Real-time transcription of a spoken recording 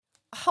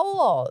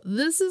hello.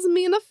 This is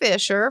Mina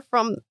Fisher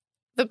from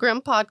the Grim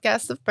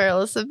Podcast of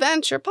Perilous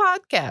Adventure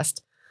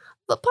podcast.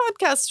 The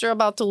podcast you're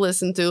about to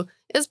listen to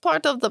is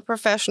part of the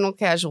Professional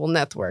Casual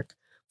Network.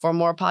 For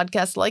more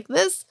podcasts like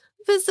this,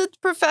 visit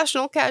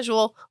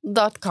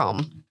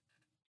professionalcasual.com.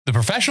 The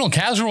Professional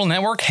Casual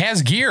Network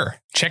has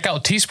gear. Check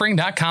out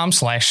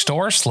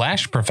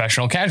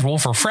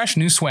teespring.com/store/professionalcasual for fresh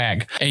new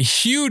swag. A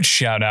huge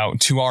shout out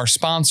to our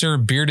sponsor,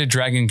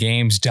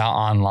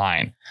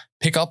 beardeddragongames.online.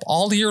 Pick up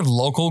all your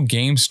local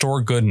game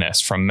store goodness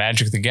from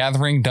Magic the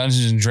Gathering,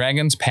 Dungeons &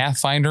 Dragons,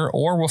 Pathfinder,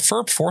 or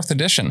WFRP 4th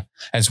Edition,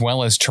 as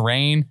well as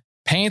terrain,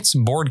 paints,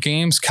 board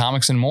games,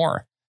 comics, and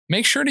more.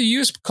 Make sure to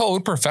use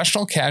code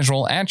Professional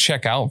Casual at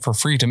checkout for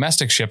free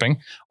domestic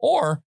shipping,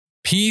 or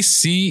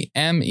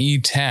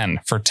PCME10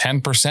 for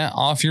 10%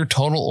 off your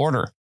total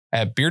order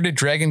at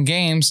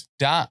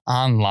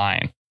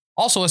beardeddragongames.online.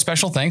 Also, a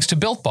special thanks to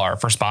Built Bar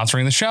for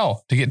sponsoring the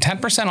show. To get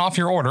 10% off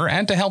your order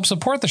and to help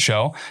support the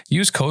show,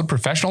 use code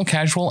Professional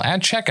Casual at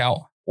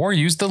checkout or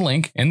use the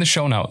link in the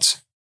show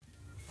notes.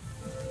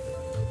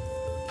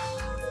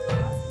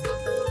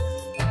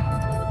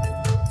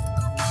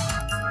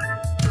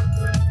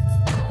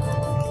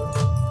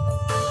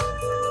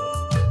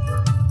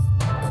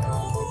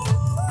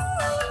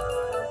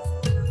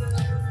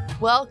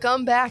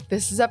 Welcome back.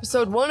 This is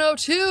episode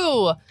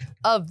 102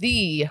 of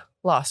the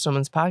Lost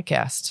Omens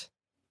podcast.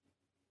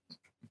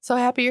 So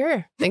happy you're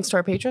here. Thanks to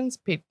our patrons.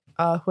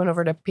 Went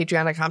over to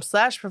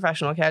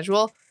patreon.com/professional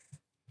casual.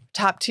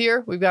 Top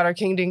tier, we've got our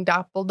King Ding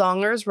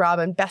Doppeldongers, Rob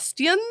and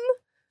Bestian.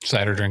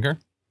 Cider drinker.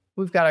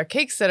 We've got our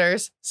Cake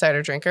Sitters,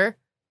 Cider Drinker,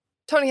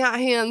 Tony Hot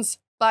Hands,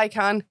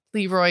 Bicon,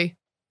 Leroy,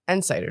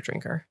 and Cider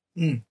Drinker.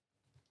 We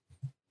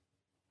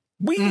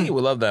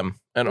love them.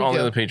 And We all do.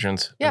 the other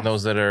patrons. Yeah. And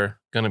those that are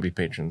going to be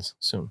patrons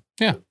soon.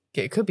 Okay,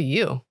 it could be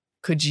you.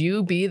 Could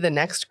you be the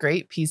next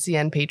great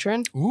PCN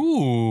patron?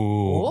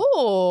 Ooh.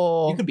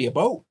 Oh, You could be a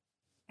boat.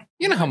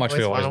 You know how much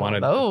we always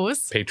wanted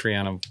those.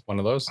 Patreon of one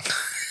of those?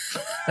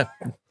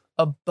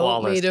 A boat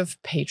Flawless. made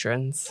of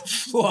patrons.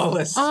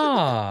 Flawless.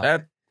 Ah.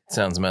 That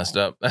sounds messed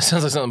up. That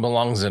sounds like something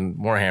belongs in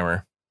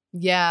Warhammer.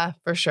 Yeah,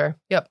 for sure.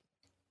 Yep.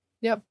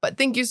 But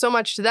thank you so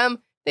much to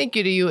them. Thank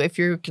you to you if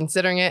you're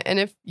considering it. And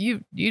if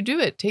you do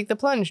it, take the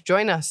plunge.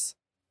 Join us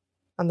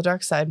on the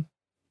dark side.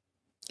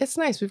 It's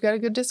nice. We've got a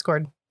good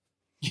Discord.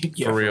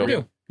 Yeah, For real.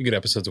 You get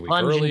episodes a week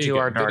Plunge early, into you get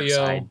our dark video,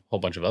 side. a whole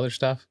bunch of other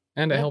stuff,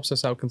 and it Yeah. helps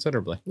us out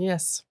considerably.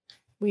 Yes.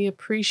 We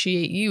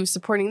appreciate you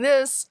supporting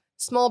this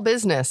small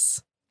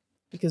business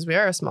because we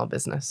are a small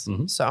business.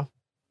 Mhm. So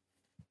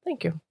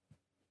thank you.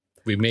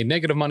 We've made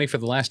negative money for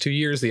the last 2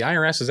 years. The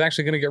IRS is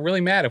actually going to get really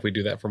mad if we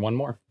do that for one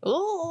more.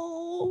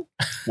 Oh,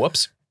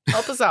 Whoops.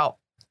 help us out.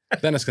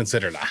 Then it's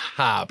considered a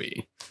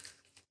hobby.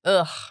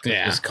 Ugh.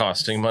 Yeah. It's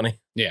costing money.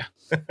 Yep.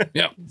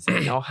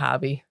 No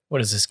hobby. What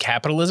is this,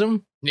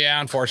 capitalism? Yeah,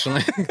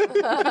 unfortunately.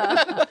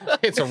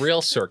 It's a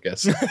real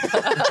circus.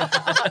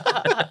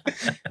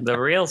 The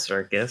real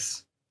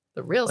circus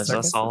The real was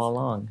circus. us all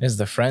along. It's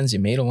the friends you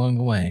made along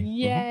the way.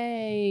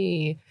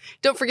 Yay.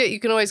 Don't forget, you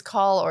can always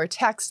call or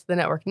text the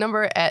network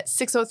number at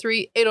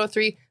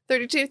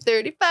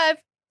 603-803-3235.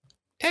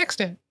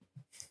 Text it.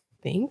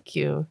 Thank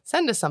you.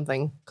 Send us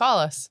something. Call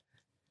us.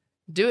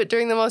 Do it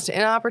during the most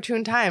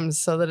inopportune times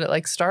so that it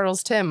like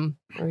startles Tim.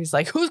 Or he's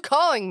like, who's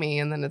calling me?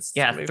 And then it's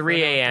Yeah, somebody 3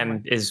 from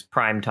a.m. is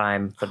prime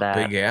time for that.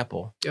 Big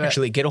Apple. Do it.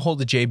 Actually, get a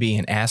hold of JB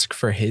and ask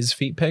for his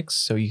feet pics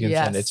so you can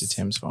send it to Yes.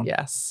 Tim's phone.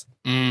 Yes.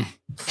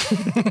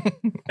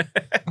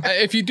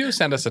 If you do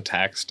send us a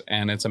text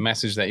and it's a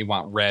message that you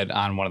want read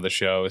on one of the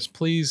shows,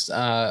 please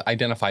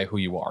identify who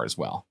you are as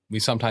well. We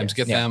sometimes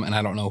get Yeah. them and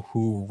I don't know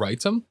who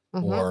writes them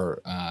Mhm.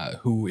 or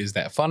who is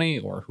that funny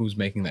or who's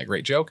making that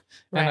great joke.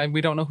 Right. And we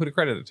don't know who to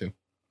credit it to.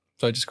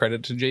 So I just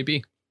credit it to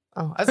JB.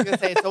 Oh, I was going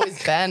to say it's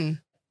always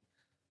Ben.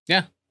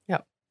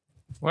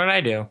 What did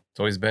I do? It's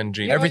always been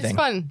G. You're always Everything.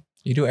 fun.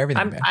 You do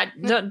everything,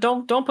 man.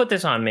 Don't put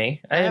this on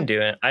me. I didn't do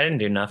it. I didn't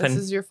do This nothing.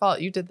 is your fault.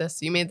 You did this.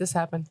 You made this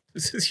happen.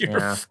 This is your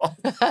Yeah. fault.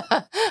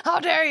 How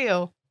dare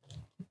you?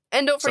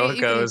 And don't So forget,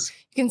 it goes.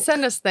 you can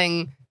send us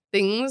one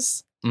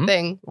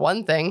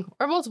thing,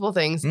 or multiple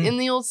things Mm. in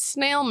the old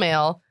snail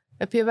mail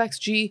at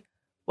PFXG,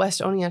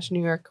 West Oneonta,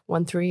 New York,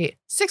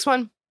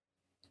 13861.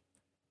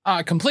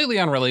 Completely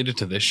unrelated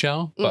to this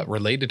show, but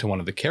related to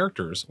one of the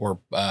characters or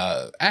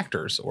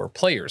actors or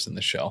players in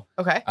the show.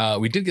 Okay.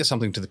 We did get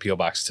something to the P.O.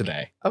 Box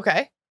today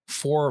Okay.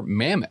 for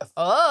Mammoth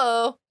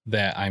Oh,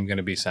 that I'm going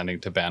to be sending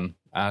to Ben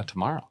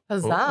tomorrow.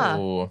 huzzah.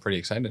 Ooh. I'm pretty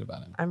excited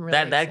about it. I'm really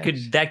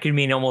excited. That could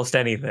mean almost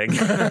anything.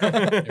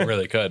 It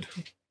really could.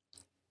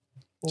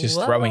 Just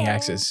Whoa. throwing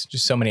axes.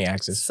 Just so many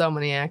axes. So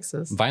many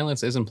axes.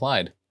 Violence is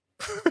implied.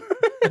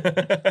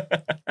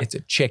 It's a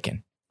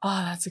chicken.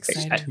 Oh, that's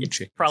exciting.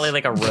 It's probably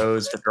like a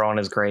rose to throw on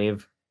his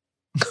grave.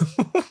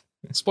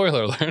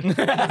 Spoiler alert.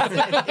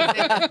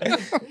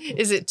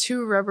 Is it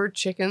two rubber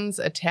chickens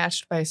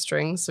attached by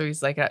strings? So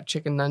he's like got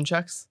chicken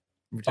nunchucks?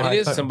 It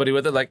is somebody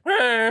with it like.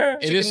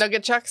 It Chicken is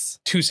nugget chucks?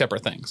 two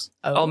separate things.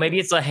 Oh, maybe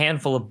it's a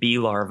handful of bee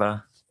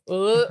larvae.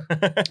 Ugh.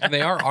 And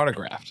they are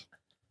autographed.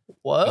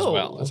 Whoa. as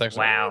well. It's actually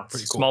Wow.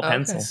 pretty cool. Small Okay.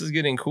 pencil. This is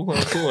getting cooler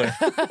and cooler.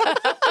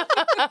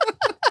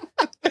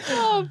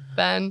 Oh,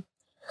 Ben.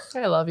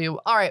 I love you.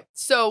 All right.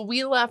 So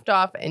we left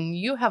off, and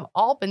you have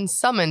all been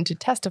summoned to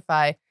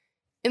testify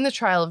in the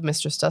trial of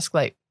Mistress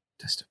Dusklight.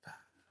 Testify.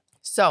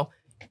 So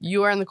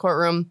you are in the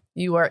courtroom.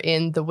 You are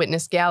in the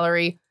witness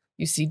gallery.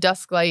 You see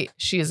Dusklight.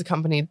 She is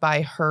accompanied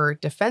by her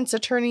defense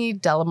attorney,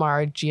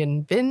 Delamar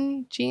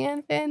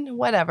Gianvin,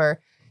 whatever.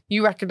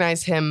 You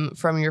recognize him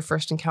from your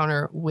first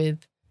encounter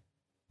with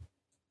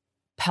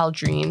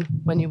Paldrine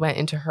when you went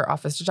into her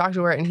office to talk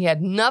to her, and he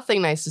had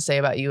nothing nice to say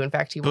about you. In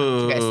fact, he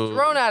wanted you guys Boo.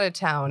 thrown out of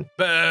town.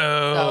 Boo!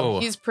 So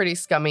he's pretty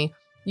scummy.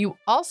 You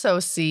also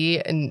see,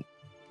 and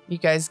you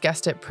guys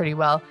guessed it pretty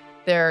well,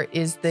 there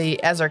is the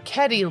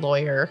Azarketti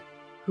lawyer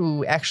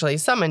who actually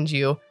summoned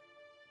you.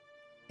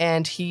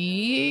 And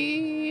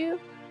he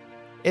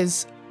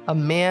is a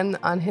man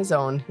on his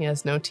own. He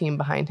has no team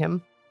behind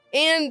him.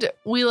 And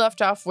we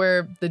left off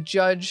where the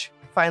judge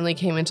finally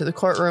came into the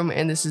courtroom,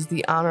 and this is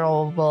the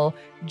Honorable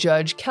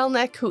Judge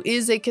Kelneck, who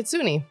is a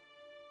Kitsune.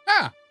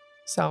 Ah.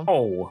 So,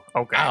 Oh,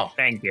 okay. Ow.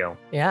 Thank you.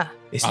 yeah.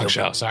 They Oh, still,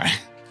 show, sorry.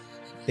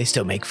 they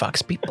still make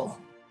fox people.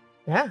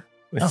 Yeah.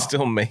 They Oh.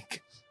 still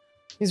make.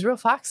 He's real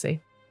foxy.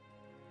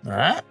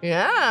 Huh?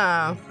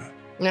 Yeah.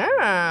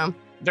 Yeah.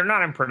 They're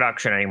not in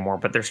production anymore,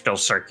 but they're still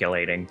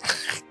circulating.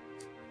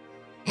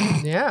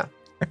 Yeah.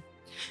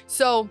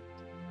 So,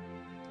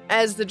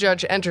 as the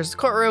judge enters the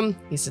courtroom,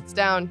 he sits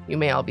down. You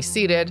may all be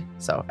seated.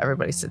 So,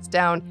 everybody sits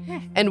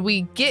down. And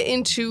we get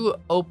into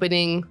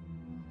opening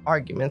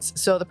arguments.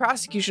 So, the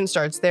prosecution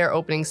starts their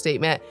opening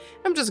statement.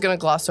 I'm just going to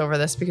gloss over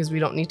this because we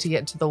don't need to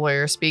get to the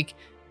lawyer speak.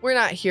 We're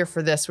not here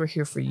for this. We're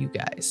here for you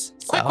guys.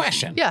 Quick So,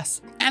 question.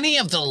 Yes. Any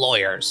of the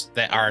lawyers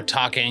that are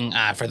talking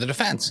for the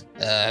defense,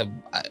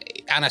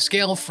 on a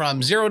scale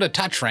from 0 to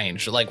touch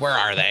range, like where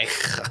are they?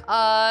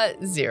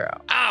 0.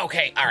 Oh,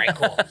 okay. All right,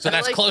 cool. So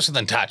that's Like- closer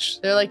than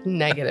touch. They're like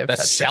negative.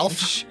 That's touch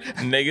self?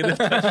 range. Negative.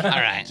 All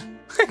right.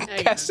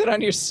 Cast it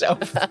on yourself.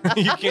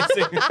 You can't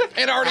say.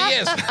 It already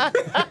is.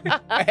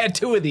 I had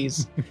 2 of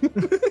these.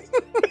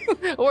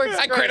 Works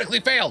I great.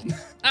 critically failed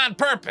on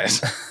purpose.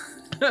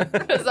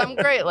 Because I'm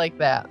great like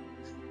that.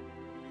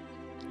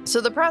 So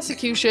the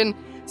prosecution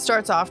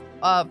starts off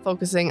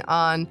focusing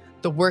on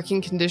the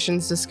working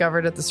conditions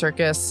discovered at the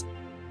circus.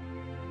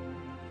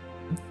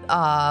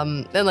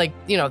 And like,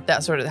 you know,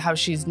 that sort of how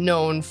she's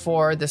known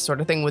for this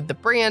sort of thing with the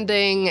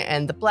branding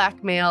and the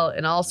blackmail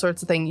and all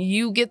sorts of things.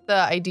 You get the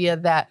idea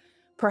that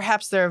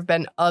perhaps there have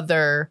been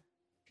other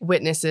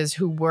witnesses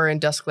who were in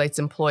Dusklight's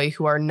employ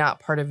who are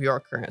not part of your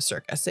current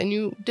circus. And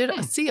you did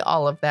see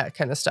all of that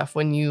kind of stuff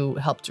when you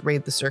helped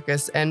raid the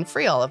circus and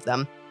free all of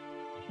them.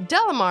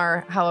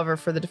 Delamar, however,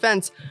 for the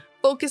defense,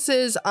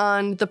 focuses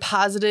on the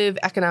positive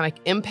economic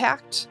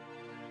impact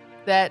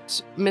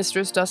that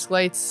Mistress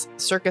Dusklight's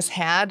circus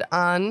had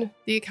on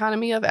the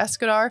economy of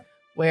Escadar,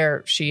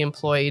 where she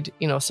employed,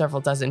 you know,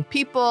 several dozen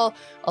people.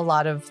 A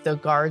lot of the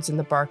guards and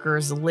the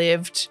barkers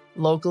lived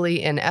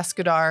locally in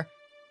Escadar.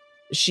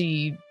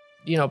 She,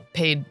 you know,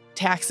 paid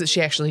taxes.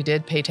 She actually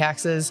did pay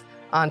taxes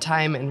on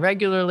time and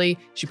regularly.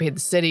 She paid the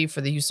city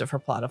for the use of her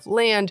plot of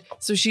land.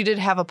 So she did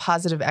have a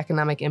positive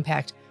economic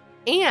impact.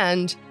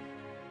 And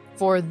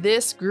for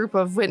this group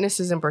of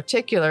witnesses in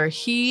particular,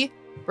 he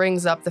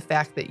brings up the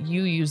fact that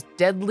you used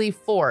deadly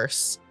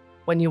force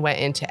when you went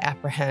in to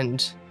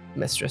apprehend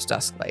Mistress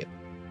Dusklight.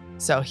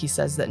 So he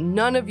says that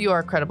none of you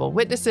are credible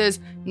witnesses.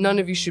 None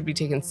of you should be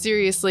taken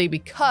seriously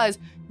because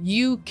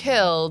you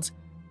killed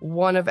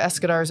one of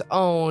Escadar's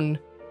own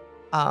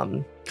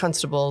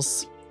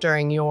constables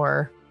during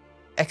your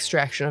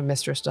extraction of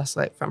Mistress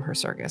Dusklight from her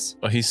circus.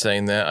 While he's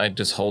saying that, I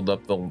just hold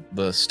up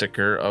the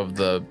sticker of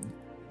the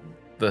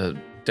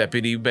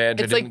deputy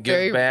badge. It's I like didn't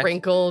very give back.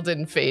 wrinkled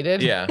and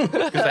faded. Yeah,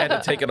 because I had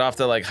to take it off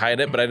to like hide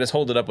it, but I just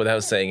hold it up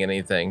without saying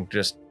anything,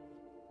 just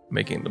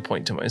making the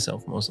point to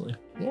myself mostly.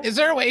 Is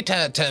there a way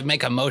to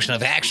make a motion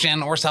of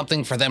action or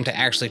something for them to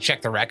actually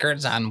check the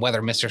records on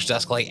whether Mr.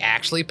 Dusklight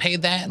actually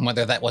paid that and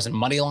whether that wasn't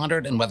money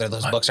laundered and whether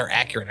those books are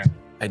accurate?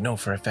 I know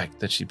for a fact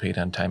that she paid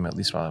on time, at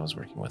least while I was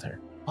working with her.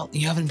 Well,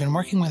 you haven't been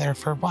working with her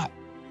for what?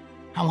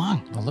 How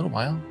long? A little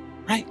while,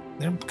 Right.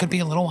 There could be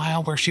a little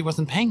while where she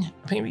wasn't paying it.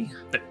 maybe.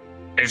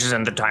 This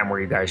isn't the time where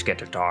you guys get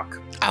to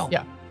talk. Oh.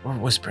 Yeah. We're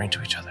whispering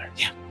to each other.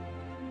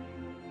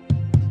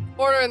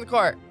 Order in the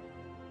court.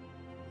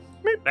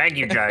 Thank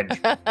you, Judge.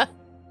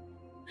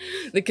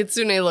 The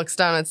Kitsune looks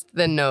down its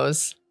thin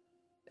nose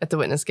at the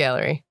witness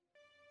gallery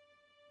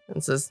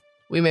and says,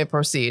 "We may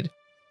proceed."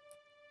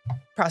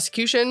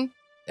 Prosecution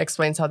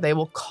explains how they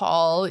will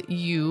call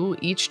you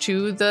each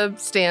to the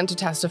stand to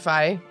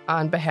testify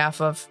on behalf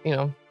of, you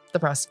know, the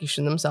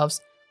prosecution themselves.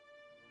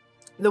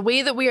 The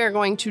way that we are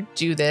going to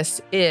do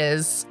this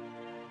is,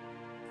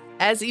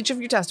 as each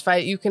of you testify,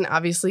 you can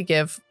obviously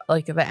give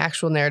like the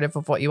actual narrative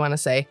of what you want to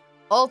say.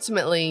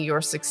 Ultimately, your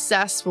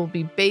success will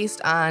be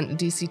based on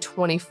DC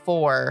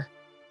 24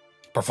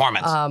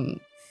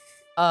 Performance.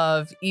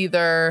 of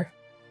either,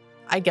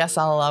 I guess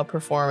I'll allow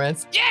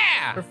performance,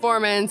 yeah.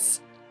 performance,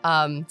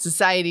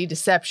 society,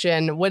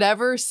 deception,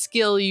 whatever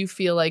skill you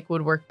feel like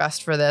would work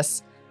best for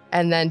this.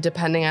 And then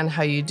depending on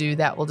how you do,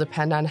 that will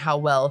depend on how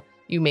well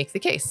you make the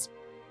case.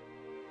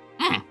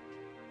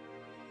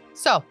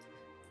 So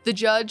the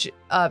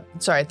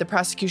the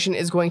prosecution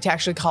is going to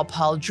actually call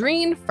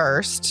Pauldrene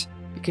first,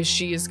 because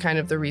she is kind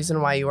of the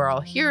reason why you are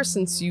all here,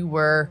 since you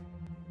were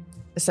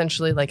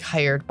essentially like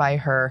hired by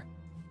her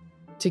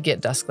to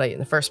get Dusklight in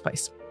the first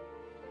place.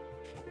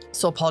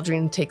 So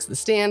Pauldrene takes the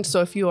stand.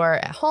 So if you are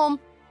at home,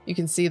 you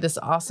can see this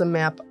awesome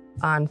map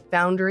on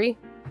Foundry.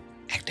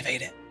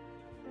 Activate it.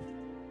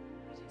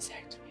 It's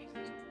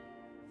activated.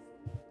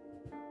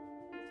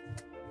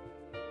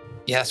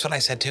 Yeah, that's what I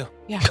said too.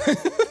 Yeah.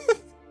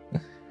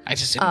 I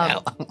just didn't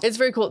know. It's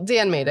very cool.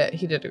 Dan made it.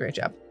 He did a great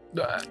job.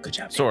 Good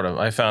job. Sort of.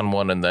 I found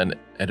one and then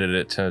edited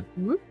it to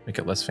Whoop. make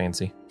it less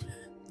fancy.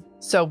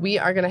 So we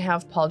are going to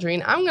have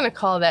Pauldrene. I'm going to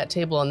call that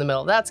table in the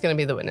middle. That's going to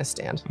be the witness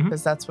stand, Mhm.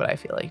 because that's what I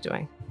feel like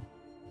doing.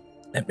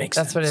 That makes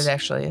That's sense. what it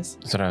actually is.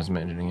 That's what I was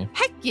imagining. Yeah.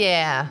 Heck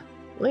yeah.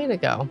 Way to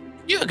go.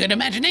 You have a good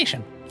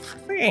imagination.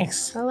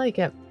 Thanks. I like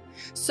it.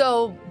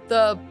 So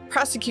the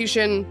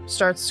prosecution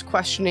starts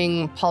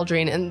questioning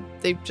Pauldrene, and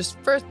they just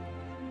first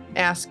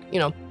ask,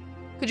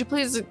 could you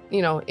please,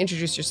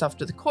 introduce yourself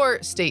to the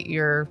court, state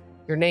your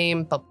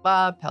name, blah,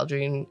 blah, blah.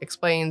 Pauldrene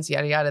explains,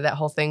 yada, yada, that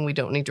whole thing. We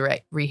don't need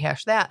to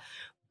rehash that.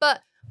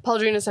 But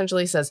Pauldrene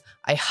essentially says,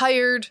 I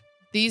hired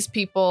these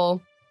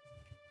people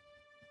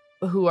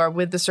who are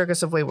with the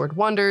Circus of Wayward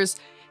Wonders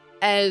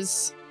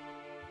as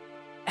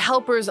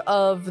helpers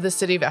of the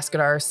city of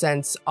Escadar,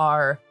 since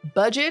our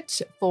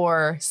budget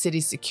for city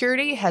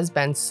security has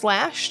been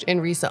slashed in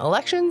recent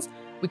elections.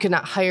 We could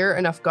not hire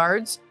enough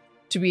guards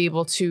to be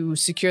able to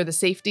secure the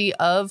safety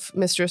of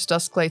Mistress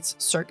Dusklight's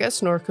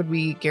circus, nor could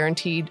we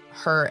guarantee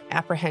her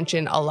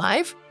apprehension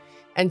alive.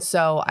 And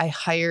so I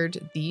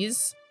hired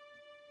these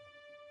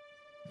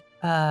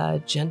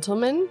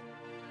gentlemen,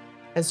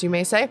 as you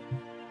may say,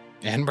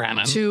 And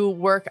Brannon. to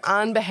work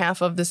on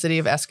behalf of the city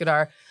of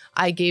Escadar.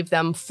 I gave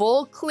them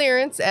full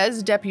clearance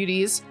as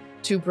deputies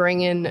to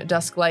bring in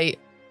Dusklight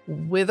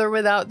with or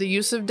without the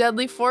use of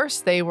deadly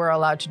force. They were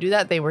allowed to do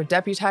that. They were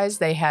deputized.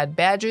 They had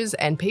badges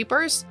and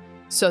papers.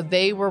 So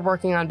they were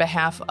working on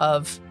behalf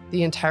of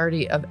the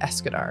entirety of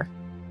Escadar.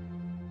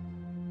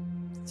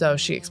 So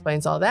she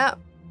explains all that,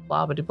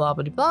 blah, blah, blah,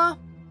 blah, blah.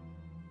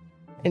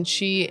 And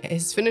she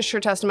has finished her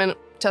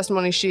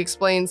testimony. She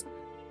explains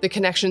the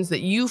connections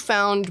that you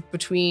found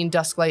between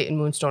Dusklight and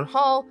Moonstone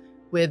Hall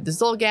with the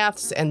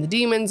Zolgaths and the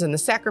demons and the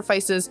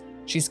sacrifices.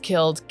 She's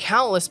killed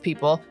countless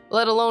people,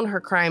 let alone her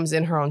crimes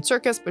in her own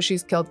circus, but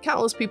she's killed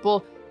countless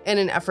people in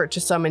an effort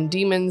to summon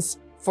demons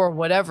for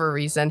whatever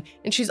reason.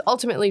 And she's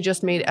ultimately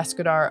just made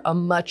Escadar a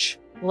much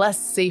less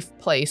safe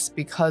place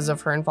because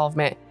of her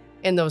involvement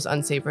in those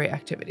unsavory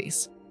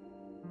activities.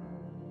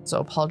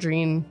 So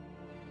Pauldrene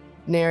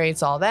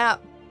narrates all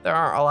that. There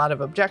aren't a lot of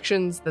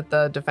objections that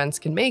the defense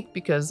can make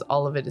because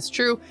all of it is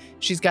true.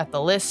 She's got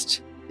the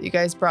list that you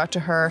guys brought to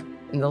her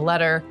in the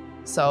letter.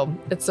 So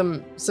it's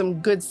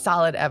some good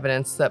solid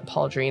evidence that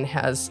Pauldrene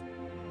has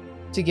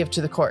to give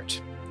to the court.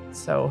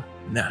 So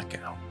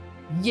Knockout.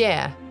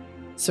 yeah.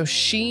 So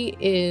she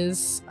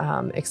is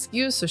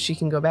excused so she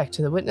can go back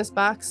to the witness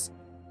box.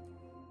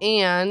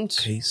 And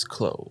Case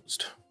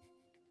closed.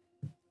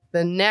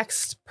 the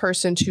next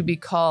person to be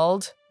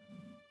called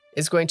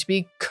is going to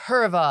be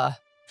Curva.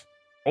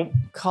 Oh.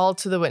 Called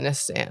to the witness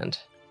stand.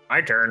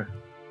 My turn.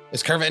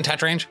 Is Curva in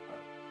touch range?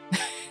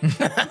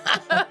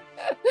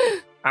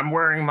 I'm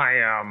wearing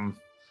my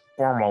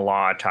formal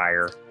law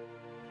attire.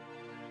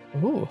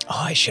 Ooh.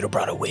 Oh, I should have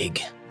brought a wig.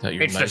 Is that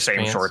your It's the nice same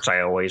pants? shorts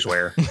I always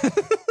wear.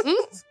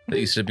 That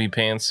used to be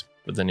pants,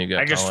 but then you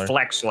got I just collar.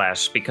 flex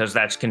less because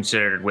that's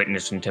considered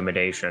witness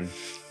intimidation.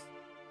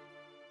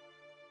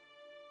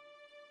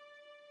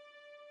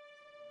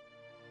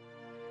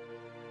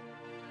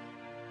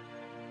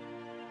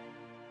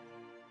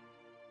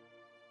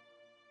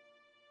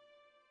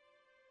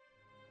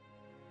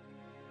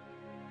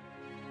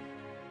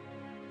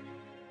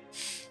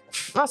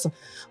 Awesome.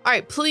 All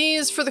right,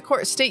 please, for the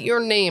court, state your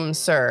name,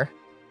 sir.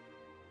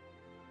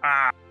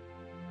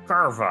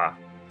 Carva,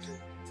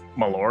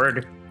 my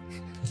lord.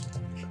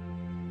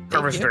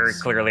 Carva's you. very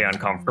clearly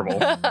uncomfortable,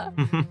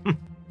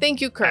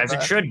 Thank you, Curva. as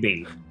it should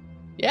be.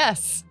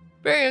 Yes,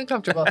 very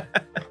uncomfortable.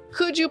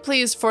 Could you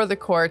please, for the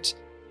court,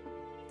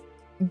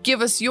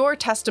 give us your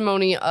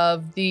testimony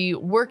of the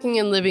working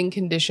and living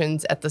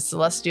conditions at the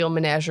Celestial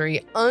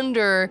Menagerie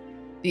under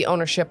the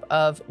ownership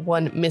of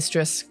one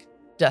Mistress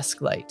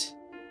Dusklight?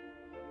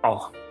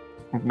 Oh,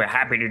 I'm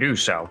happy to do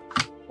so.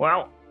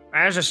 Well,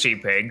 as a sea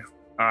pig,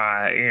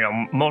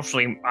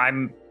 mostly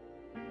I'm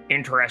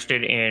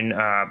interested in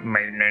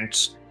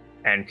maintenance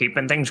and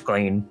keeping things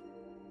clean.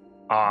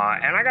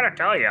 And I gotta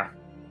tell you,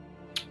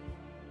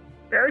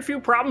 very few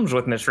problems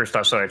with Mistress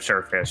Dusklight's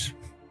circus.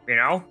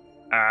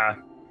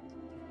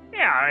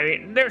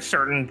 There's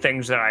certain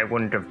things that I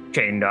wouldn't have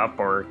chained up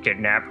or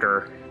kidnapped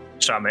or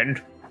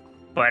summoned.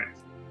 But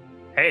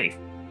hey,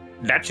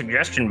 that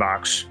suggestion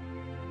box,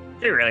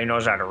 she really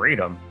knows how to read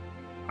them.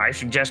 I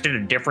suggested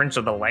a difference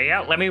of the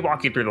layout. Let me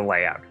walk you through the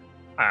layout.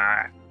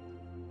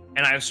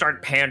 And I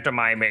start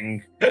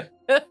pantomiming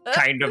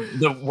kind of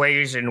the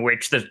ways in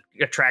which the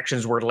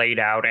attractions were laid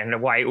out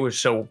and why it was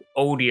so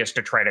odious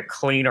to try to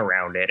clean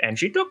around it. And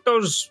she took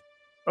those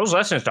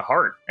lessons to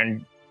heart.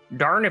 And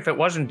darn if it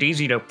wasn't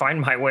easy to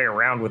find my way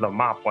around with a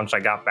mop once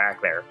I got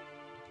back there.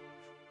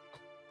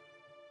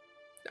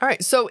 All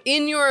right. So,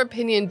 in your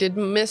opinion, did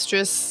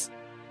Mistress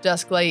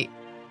Dusklight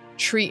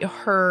treat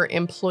her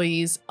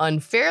employees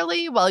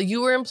unfairly while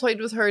you were employed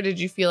with her? Did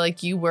you feel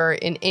like you were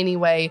in any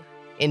way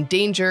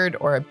endangered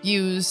or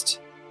abused?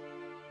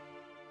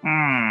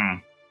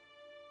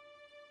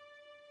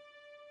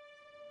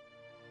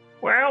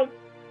 Well,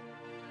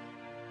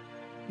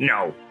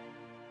 no.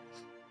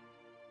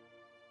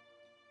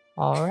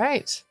 All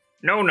right.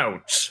 No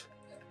notes.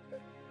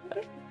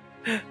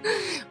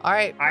 All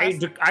right.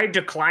 I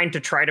declined to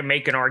try to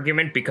make an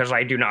argument because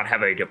I do not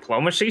have a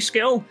diplomacy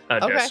skill,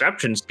 a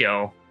deception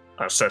skill,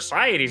 a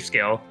society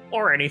skill,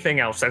 or anything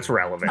else that's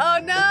relevant. Oh,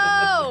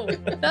 no.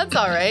 That's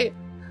all right.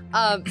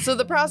 So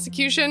the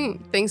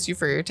prosecution thanks you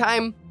for your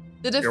time.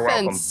 The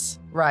defense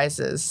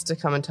rises to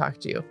come and talk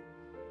to you.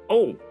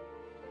 Oh.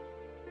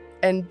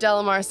 And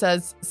Delamar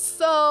says,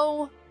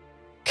 so,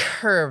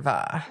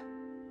 Curva.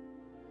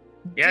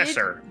 Yes,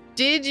 sir.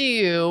 Did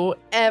you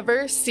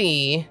ever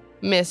see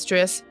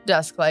Mistress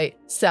Dusklight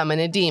summon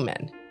a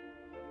demon?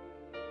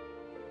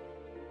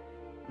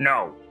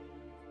 No.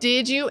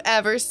 Did you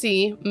ever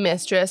see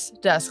Mistress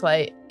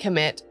Dusklight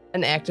commit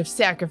an act of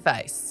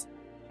sacrifice?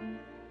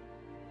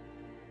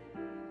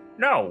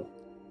 No.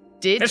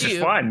 This is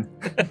fun.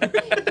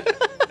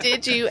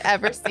 Did you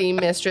ever see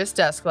Mistress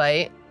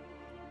Dusklight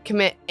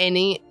commit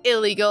any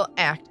illegal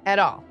act at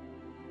all?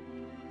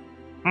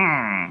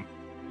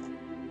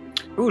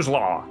 Whose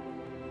law?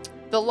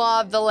 The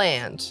law of the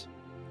land.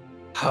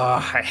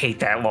 Oh, I hate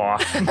that law.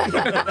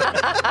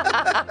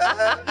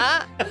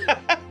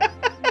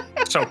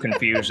 So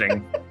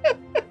confusing.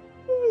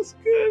 That's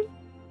good.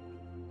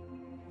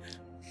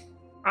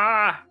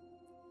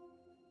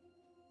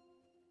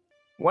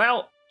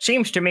 Well,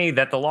 seems to me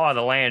that the law of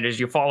the land is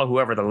you follow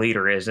whoever the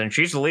leader is, and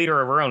she's the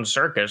leader of her own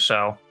circus,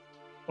 so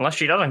unless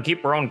she doesn't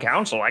keep her own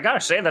council, I gotta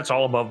say that's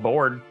all above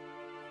board.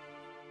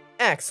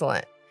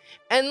 Excellent.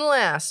 And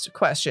last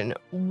question.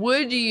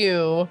 Would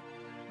you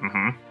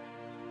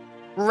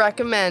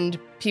recommend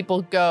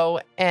people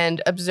go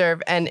and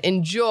observe and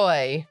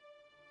enjoy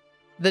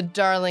the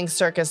darling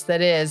circus that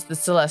is the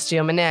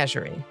Celestial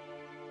Menagerie?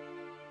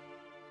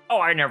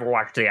 Oh, I never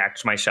watched the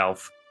acts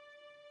myself.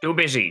 Too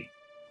busy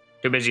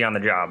on the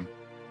job.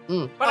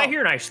 But I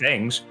hear nice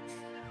things.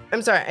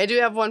 I'm sorry, I do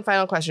have one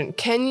final question.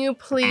 Can you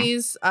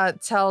please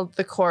tell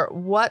the court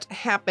what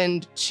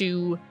happened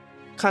to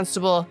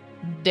Constable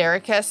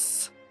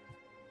Derricus?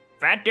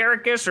 Fat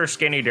Derricus or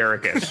Skinny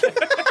Derricus?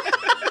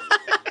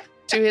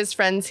 To his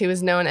friends, he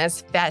was known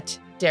as Fat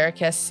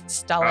Derricus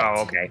Stollet.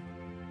 Oh, okay.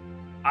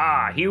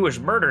 He was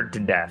murdered to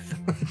death.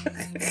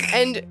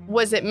 And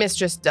was it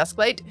Mistress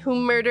Dusklight who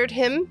murdered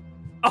him?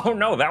 Oh,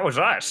 no, that was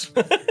us.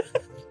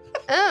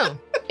 Oh,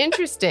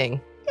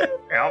 interesting.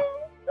 Yep.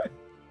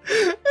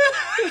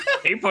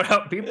 He put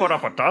up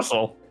a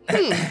tussle.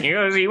 He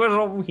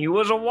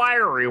was a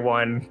wiry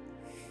one.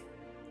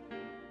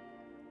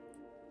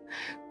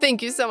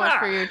 Thank you so much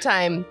for your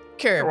time,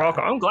 Curve. You're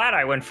welcome. I'm glad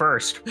I went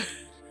first.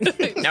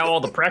 Now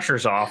all the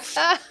pressure's off.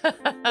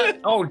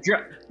 Oh,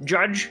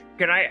 Judge,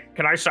 can I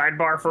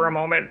sidebar for a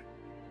moment?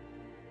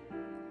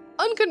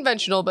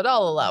 Unconventional, but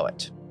I'll allow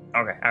it.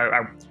 Okay,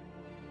 I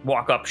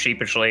walk up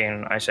sheepishly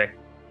and I say,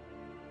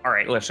 "All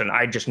right, listen.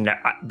 I just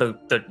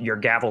your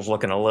gavel's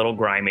looking a little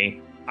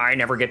grimy. I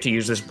never get to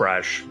use this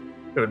brush.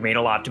 It would mean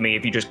a lot to me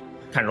if you just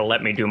kind of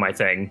let me do my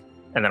thing,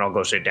 and then I'll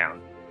go sit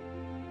down."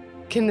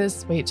 Can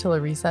this wait till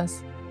a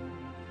recess?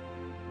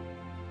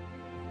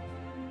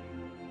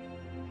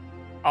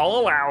 I'll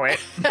allow it.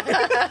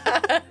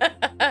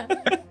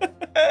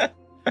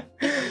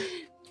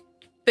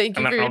 Thank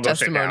you for your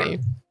testimony.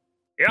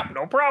 Yep,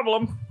 no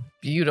problem.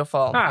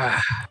 Beautiful. I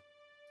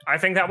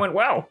think that went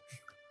well.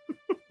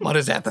 Mud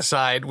is at the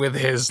side with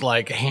his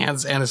like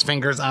hands and his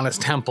fingers on his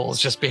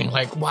temples, just being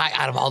like, why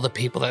out of all the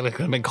people that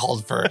could have been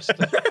called first?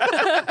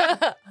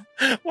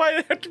 Why did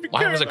it have to be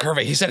Why was it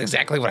Curvy? He said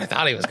exactly what I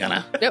thought he was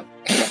gonna. Yep.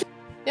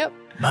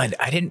 Mud,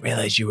 I didn't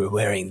realize you were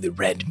wearing the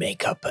red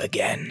makeup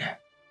again.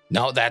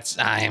 No,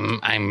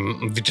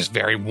 I'm just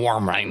very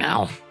warm right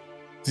now.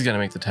 He's gonna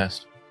make the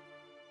test.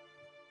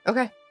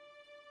 Okay.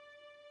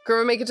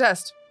 Curve, make a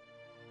test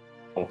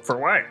Oh, for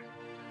what?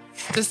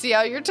 to see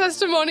how your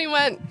testimony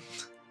went.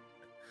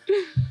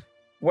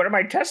 What am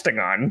I testing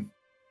on?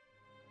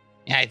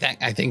 Yeah,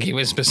 I think he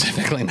was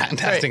specifically not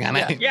testing on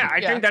it. Yeah,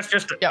 I think that's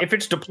just if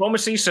it's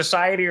diplomacy,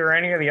 society, or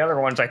any of the other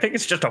ones. I think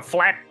it's just a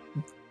flat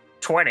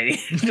 20.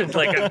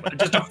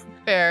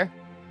 Fair.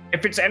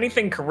 If it's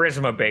anything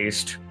charisma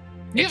based,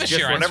 You have it's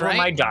just assurance, whatever right?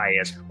 my die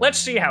is. Let's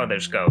see how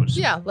this goes.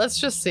 Yeah, let's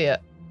just see it.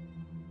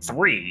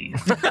 3.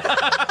 Sounds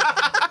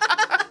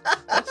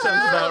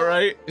about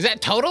right. Is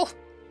that total?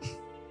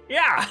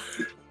 Yeah.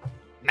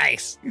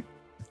 Nice.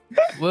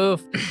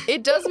 Woof.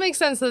 It does make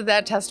sense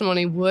that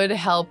testimony would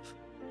help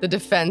the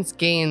defense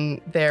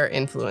gain their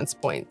influence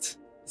points.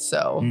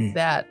 So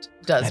that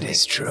does That make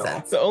is true.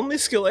 sense. The only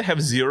skill I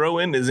have 0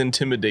 in is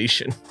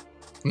intimidation.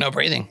 No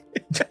breathing.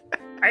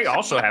 I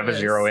also have a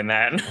 0 in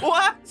that.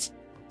 What?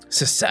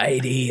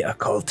 Society,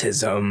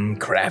 occultism,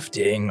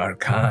 crafting,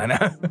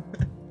 arcana.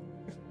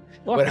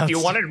 Look, What if you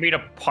else? wanted me to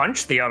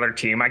punch the other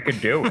team, I could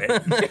do it.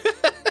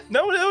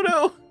 No.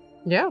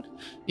 Yeah.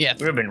 Yeah, It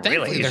would have been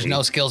thankfully really there's easy.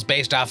 no skills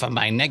based off of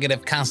my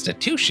negative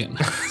constitution.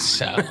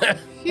 So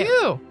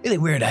Phew. Really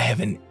weird. I have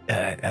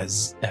a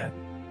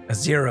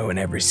 0 in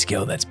every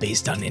skill that's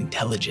based on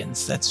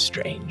intelligence. That's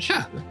strange.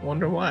 Huh.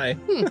 Wonder why.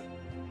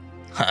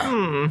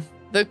 Huh.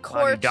 The I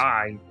court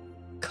die.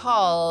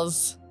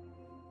 calls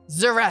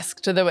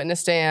Zaresk to the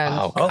witness stand.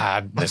 oh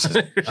god, this is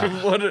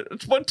What a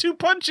 1-2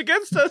 punch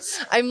against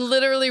us. I'm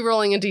literally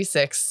rolling a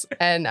d6,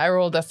 and I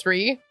rolled a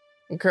 3.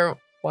 Okay,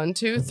 1,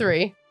 2,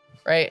 3,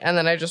 right? And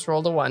then I just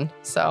rolled a 1.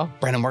 So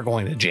Brennan, we're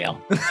going to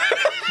jail.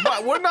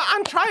 But we're not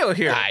on trial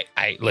here.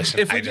 I listen.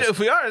 If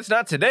we are, it's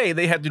not today.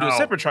 They have to do a Oh.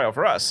 separate trial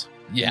for us.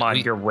 yeah, Mud,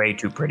 we- you're way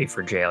too pretty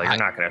for jail. You're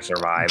not going to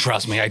survive.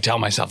 trust me, I tell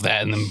myself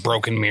that in the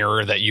broken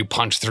mirror that you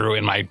punch through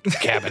in my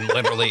cabin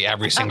literally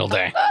every single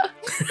day.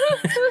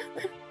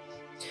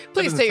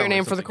 please Doesn't state your sound name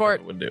like for the something court.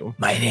 Kevin would do.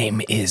 My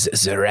name is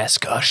Zaresk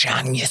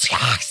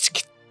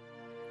Oshanyask.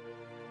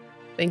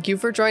 Thank you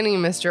for joining,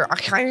 Mr.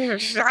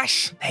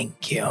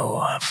 Thank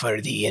you for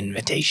the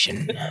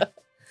invitation.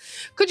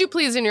 Could you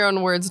please, in your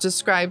own words,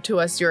 describe to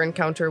us your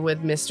encounter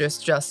with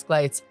Mistress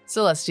Justlight's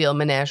Celestial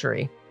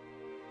Menagerie?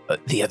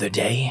 The other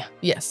day,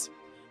 Yes.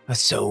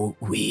 so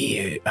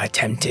we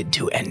attempted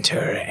to enter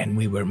and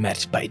we were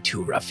met by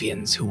 2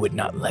 ruffians who would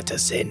not let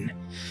us in.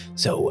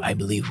 So I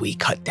believe we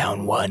cut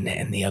down one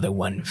and the other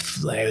one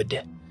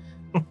fled.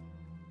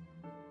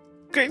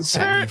 Great, So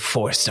sir. we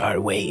forced our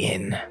way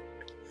in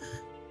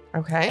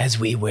Okay. as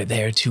we were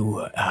there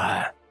to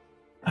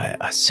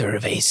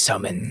serve a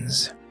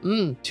summons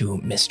to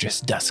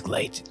Mistress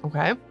Dusklight.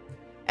 Okay.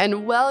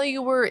 And while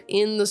you were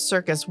in the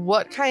circus,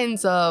 what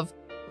kinds of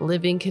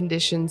living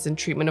conditions and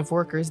treatment of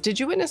workers did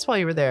you witness while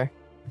you were there?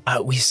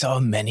 We saw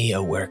many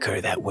a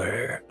worker that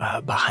were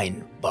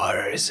behind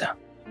bars,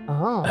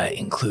 Oh.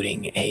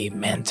 including a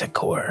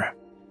manticore,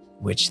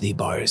 which the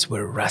bars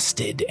were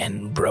rusted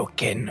and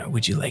broken.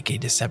 Would you like a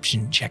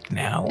deception check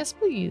now? Yes,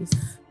 please.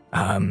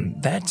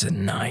 That's a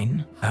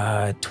 9.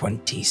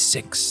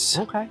 26.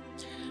 Okay.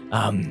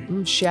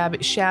 Um,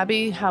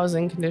 Shabby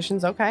housing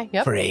conditions. Okay.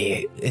 Yep. For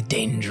a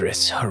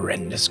dangerous,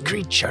 horrendous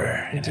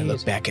creature. And I indeed.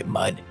 look back at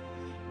Mud.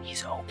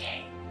 He's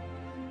okay.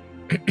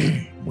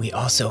 We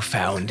also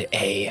found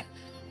a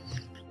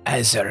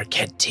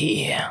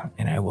Azarketi,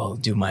 and I will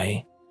do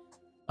my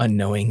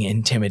unknowing,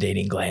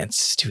 intimidating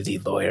glance to the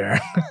lawyer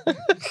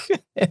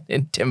and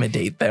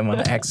intimidate them on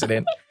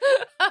accident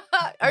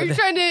Are you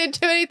trying to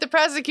intimidate the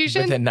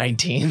prosecution? with a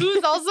 19.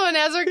 Who's also an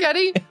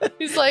Azarketi?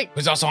 He's like,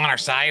 Who's also on our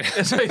side?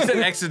 That's why I said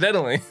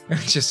accidentally.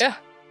 Just Yeah.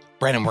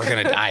 Brennan, we're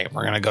gonna die.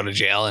 We're gonna go to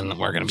jail and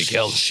we're gonna be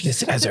killed.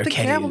 this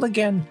Azarketi.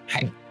 again.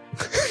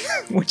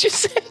 What'd you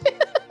say?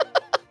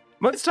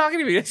 Mud's talking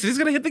to me. He's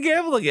gonna hit the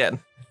gavel again.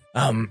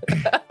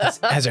 This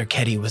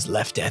Azarketi was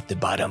left at the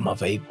bottom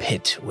of a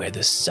pit where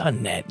the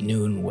sun at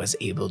noon was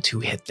able to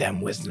hit them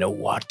with no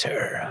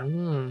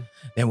water.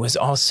 There was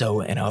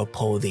also, and I'll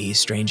pull the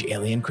strange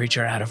alien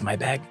creature out of my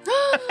bag,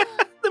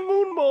 The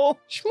moon mole.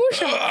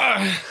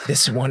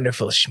 this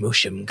wonderful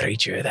shmooshim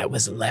creature that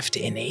was left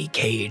in a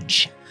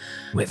cage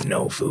with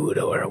no food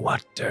or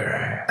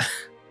water.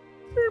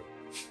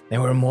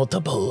 There were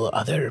multiple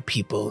other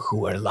people who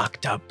were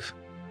locked up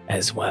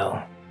as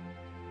well.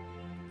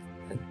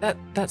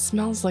 That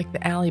smells like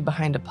the alley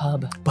behind a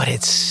pub. But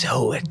it's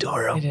so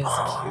adorable. It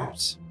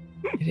is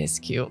cute. It is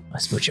cute. I'll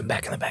smooch him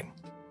back in the bag.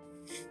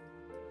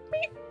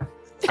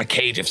 A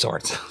cage of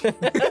sorts.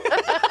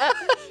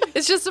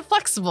 It's just a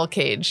flexible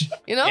cage,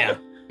 you know? Yeah.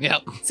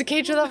 Yep. It's a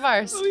cage without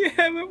bars. Oh, you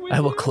have it with I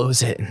will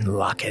close it and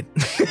lock it.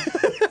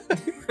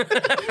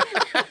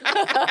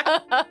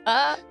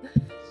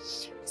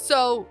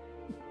 So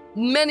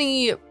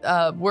many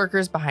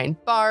workers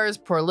behind bars,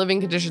 poor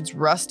living conditions,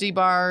 rusty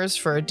bars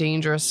for a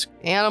dangerous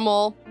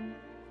animal.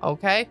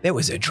 Okay. There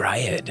was a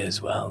dryad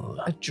as well.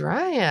 A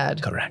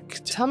dryad.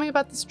 Correct. Tell me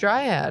about this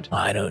dryad.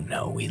 I don't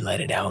know. We let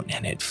it out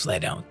and it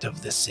fled out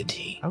of the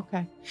city.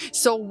 Okay.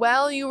 So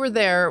while you were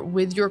there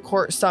with your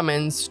court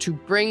summons to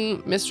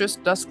bring Mistress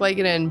Dusklight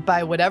in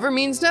by whatever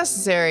means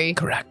necessary,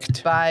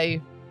 Correct.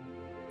 by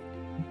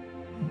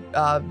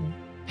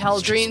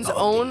Paldrine's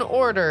own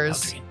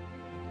orders, Aldrine.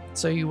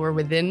 so you were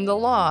within the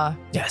law,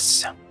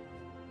 Yes.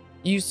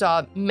 you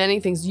saw many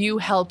things. You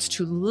helped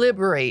to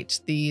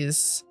liberate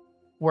these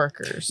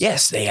workers.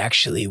 Yes, they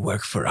actually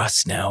work for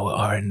us now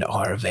and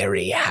are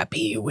very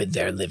happy with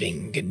their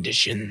living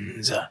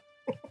conditions.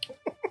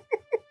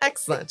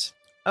 Excellent.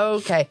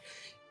 Okay.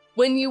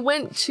 When you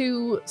went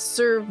to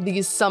serve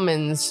these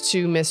summons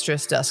to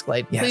Mistress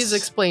Dusklight, Yes. please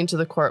explain to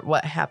the court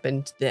what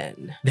happened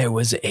then. There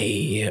was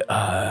a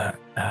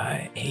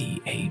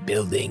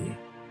building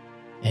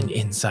And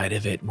inside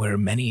of it were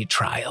many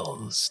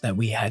trials that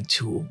we had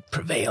to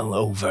prevail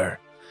over.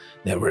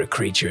 There were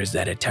creatures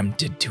that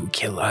attempted to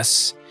kill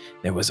us.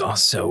 There was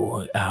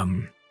also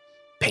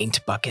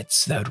paint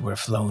buckets that were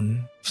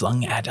flung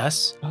at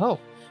us Oh.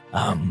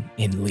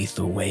 in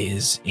lethal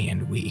ways,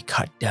 and we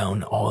cut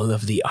down all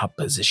of the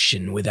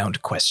opposition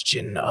without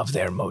question of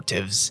their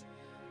motives,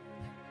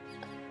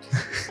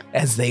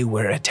 as they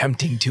were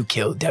attempting to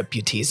kill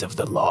deputies of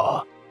the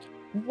law.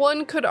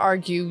 One could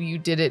argue you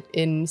did it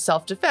in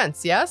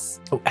self-defense, yes?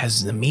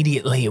 As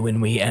immediately when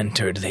we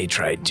entered, they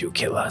tried to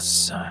kill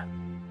us.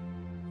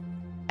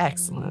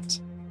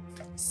 Excellent.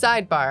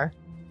 Sidebar.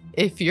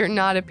 If you're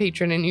not a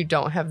patron and you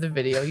don't have the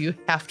video, you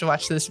have to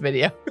watch this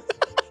video.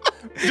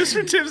 Just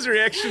for Tim's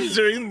reactions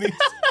during these.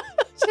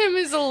 Tim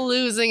is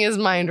losing his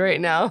mind right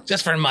now.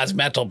 Just for Mud's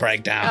mental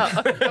breakdown.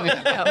 Oh,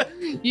 no.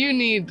 You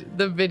need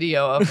the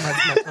video of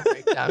Mud's mental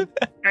breakdown.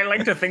 I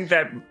like to think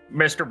that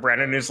Mr.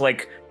 Brennan is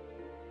like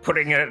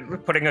putting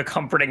a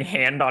comforting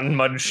hand on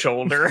Mud's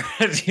shoulder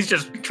as he's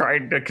just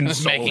trying to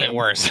Just console making him. it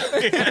worse.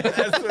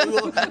 That's a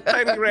little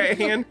tiny right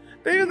hand.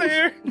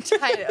 There.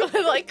 Tied it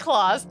with like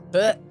claws.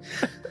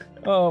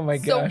 Oh my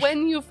So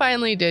when you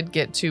finally did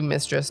get to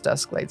Mistress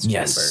Dusklight's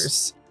Yes.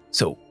 chambers,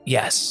 So,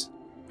 yes.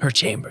 Her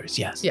chambers,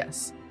 yes.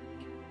 yes,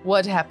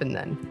 what happened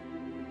then?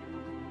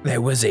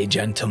 There was a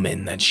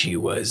gentleman that she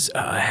was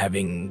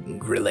having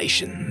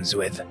relations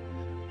with,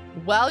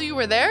 While you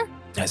were there?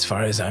 as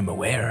far as I'm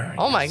aware.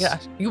 Oh my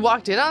yes. gosh. You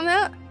walked in on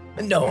that?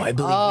 No, I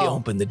believe we Oh.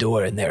 opened the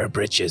door and their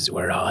breeches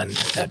were on at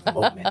that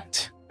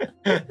moment.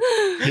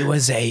 He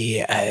was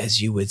as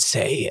you would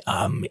say,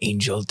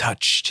 angel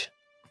touched,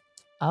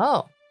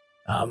 Oh.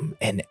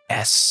 an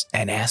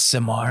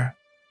ASMR.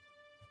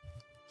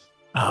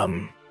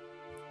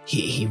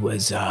 He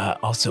was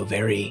also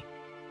very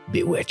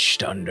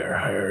bewitched under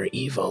her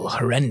evil,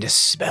 horrendous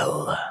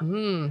spell.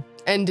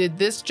 And did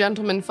this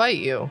gentleman fight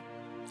you?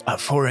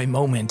 For a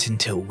moment,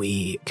 until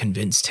we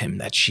convinced him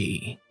that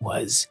she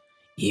was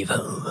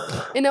evil.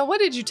 And now, what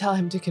did you tell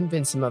him to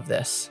convince him of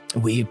this?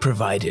 We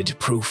provided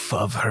proof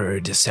of her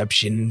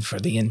deception for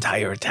the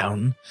entire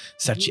town,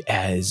 such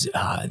as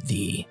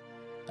the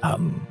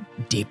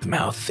deep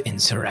mouth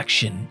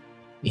insurrection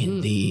in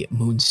the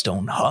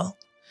Moonstone Hall,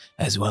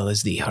 as well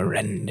as the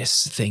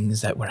horrendous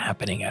things that were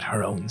happening at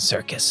her own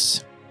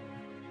circus.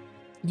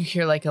 You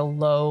hear like a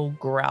low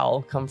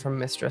growl come from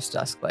Mistress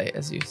Dusklight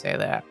as you say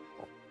that.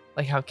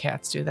 Like how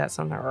cats do that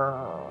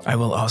sometimes. I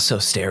will also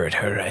stare at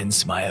her and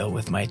smile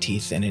with my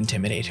teeth and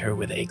intimidate her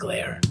with a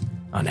glare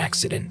on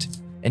accident,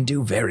 and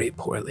do very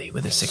poorly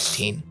with a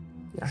 16.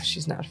 No,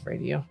 she's not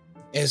afraid of you.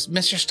 Is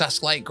Mr.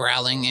 Dusklight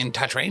growling in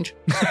touch range?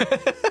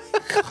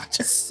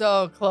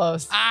 So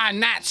close.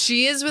 Nuts.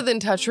 She is within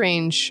touch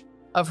range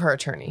of her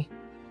attorney.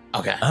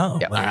 Okay. Oh,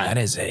 Yeah. well, All right. that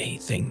is a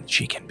thing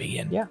she can be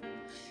in. Yeah.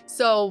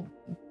 So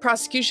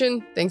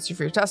prosecution thanks you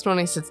for your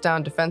testimony, sits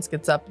down, defense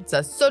gets up and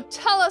says, so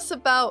tell us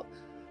about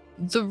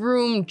the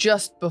room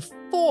just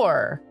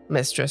before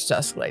Mistress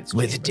Dusklight's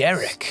With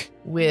chambers. Derek.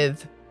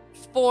 With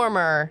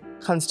former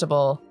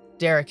Constable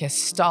Derek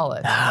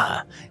Stolid.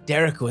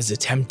 Derek was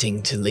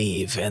attempting to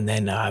leave, and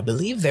then I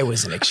believe there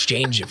was an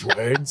exchange of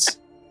words.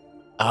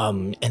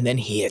 And then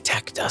he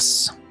attacked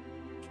us.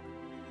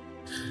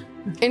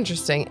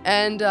 Interesting.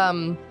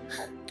 And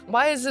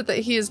why is it that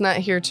he is not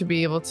here to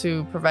be able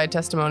to provide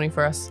testimony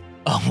for us?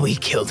 Oh, we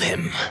killed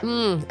him.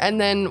 And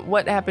then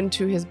what happened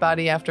to his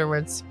body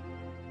afterwards?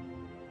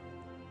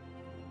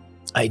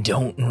 I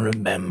don't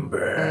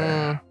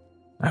remember.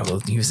 I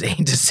will use a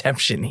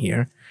deception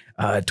here.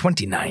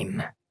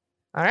 29.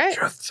 All right.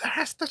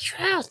 That's the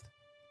truth.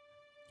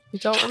 You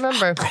don't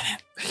remember.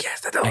 He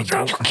has to tell I the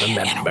truth. don't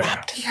remember.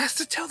 He has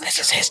to tell the This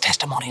truth. is his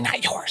testimony,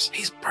 not yours.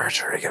 He's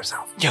perjuring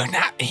himself. You're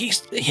not. He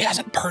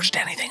hasn't purged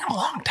anything in a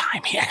long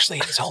time. He actually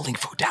is holding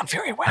food down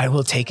very well. I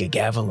will take a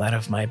gavel out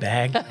of my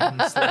bag.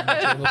 And slam the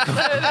table.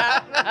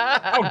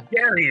 How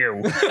dare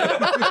you?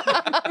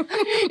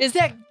 Is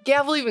that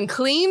gavel even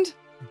cleaned?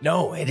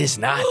 No, it is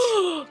not.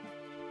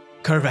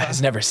 Curva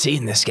has never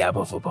seen this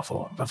gavel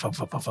before.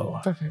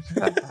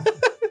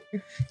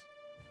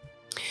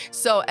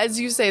 So, as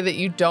you say that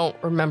you don't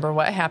remember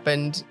what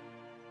happened,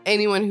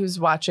 anyone who's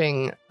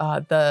watching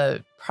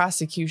the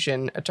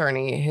prosecution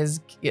attorney, his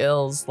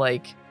gills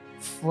like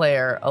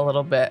flare a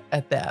little bit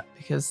at that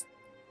because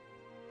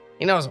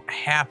he knows what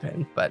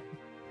happened, but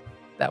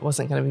that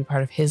wasn't going to be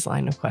part of his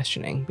line of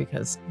questioning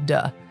because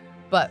duh.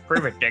 But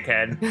Prove it,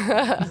 dickhead.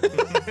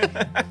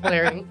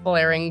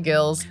 flaring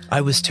gills.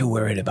 I was too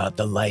worried about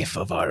the life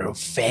of our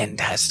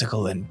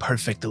fantastical and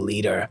perfect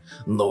leader,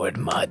 Lord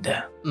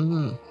Mud.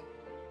 Mm.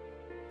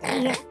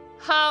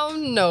 How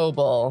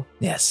noble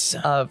Yes,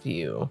 of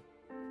you.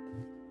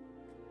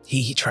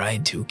 he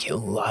tried to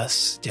kill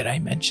us. Did I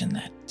mention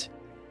that?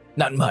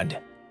 Not Mud,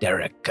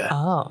 Derek.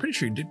 Oh. Pretty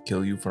sure he did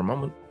kill you for a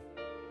moment.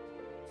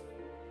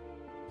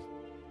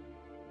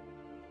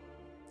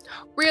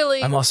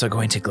 Really? I'm also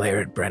going to glare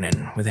at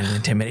Brennan with an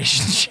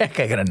intimidation check.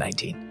 I got a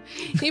 19.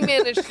 He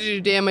managed to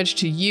do damage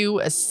to you,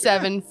 a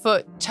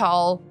 7-foot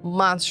tall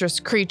monstrous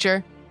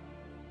creature.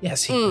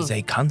 Yes, he was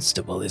a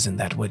constable. Isn't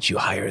that what you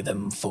hire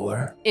them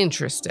for?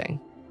 Interesting.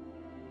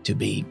 To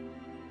be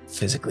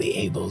physically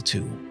able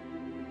to...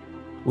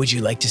 Would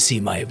you like to see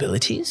my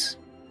abilities?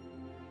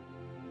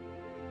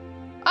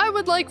 I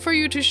would like for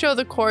you to show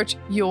the court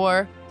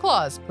your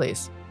claws,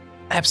 please.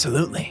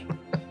 Absolutely.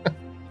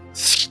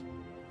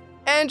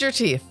 And your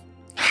teeth.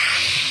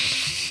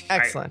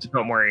 Excellent.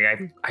 Don't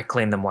worry, I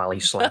cleaned them while he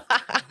slept.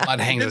 Bud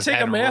hangs his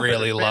head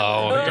really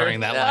low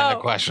during that line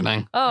of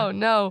questioning. Oh,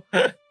 no.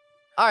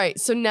 All right,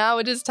 so now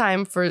it is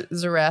time for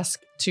Zaresk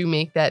to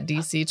make that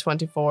DC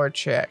 24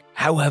 check.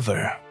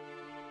 However,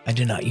 I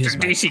do not use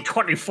DC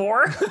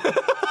 24?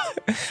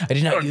 I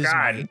do not use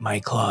my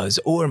claws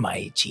or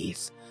my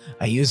teeth.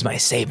 I use my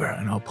saber,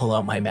 and I'll pull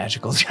out my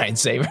magical giant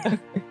saber.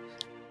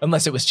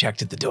 Unless it was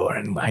checked at the door,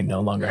 and I no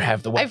longer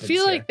have the weapons. I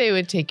feel like they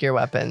would take your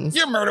weapons.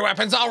 Your murder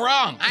weapon's all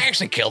wrong. I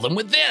actually killed him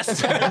with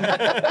this.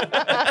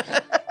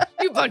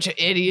 You bunch of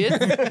idiots.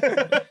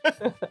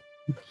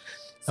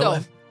 So,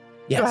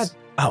 yes. go ahead.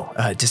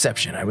 Oh,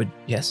 deception. I would,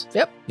 yes.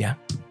 Yep. Yeah.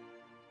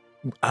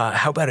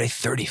 How about a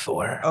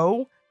 34?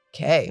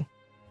 Okay.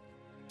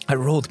 I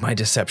rolled my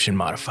deception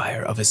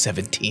modifier of a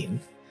 17.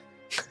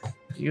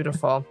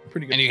 Beautiful.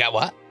 Pretty good. And you got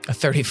what? A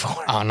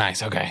 34. Oh,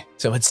 nice. Okay.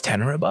 So it's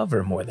 10 or above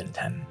or more than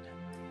 10?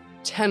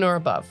 10 or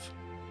above.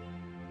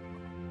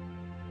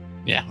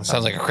 Yeah, that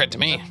sounds like a crit to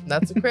me.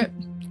 That's a crit.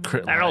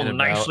 Crit That'll lied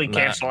nicely about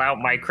not- cancel out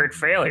my crit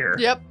failure.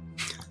 Yep.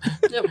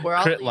 Yep, we're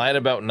all Crit lied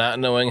about not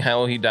knowing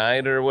how he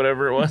died or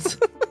whatever it was.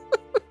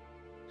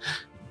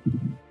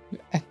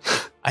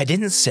 I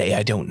didn't say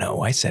I don't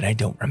know. I said I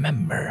don't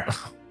remember.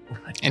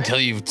 Until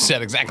you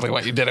said exactly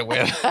what you did it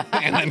with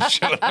and then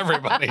showed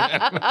everybody.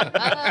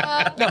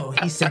 No,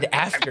 he said I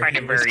after find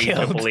he it was very easy to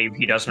killed. believe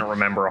he doesn't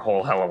remember a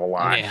whole hell of a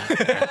lot.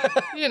 Yeah.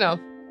 You know.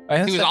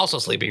 He was also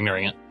sleeping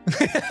during it.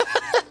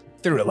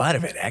 Through a lot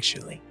of it,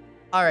 actually.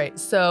 All right,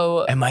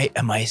 so Am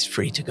I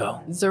free to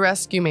go?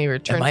 Zaresk, you may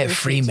return. Am I to a your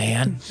free seat.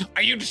 man?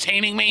 Are you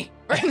detaining me?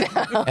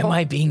 Am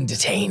I being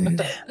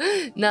detained?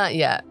 Not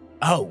yet.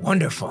 Oh,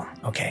 wonderful.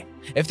 Okay.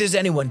 If there's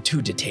anyone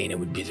to detain, it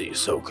would be the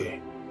Yosoke.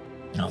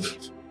 And I'll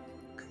leave.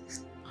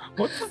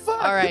 What the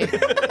fuck? All right.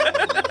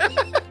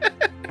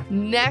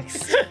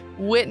 Next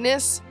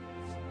witness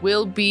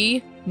will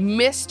be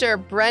Mr.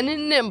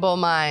 Brennan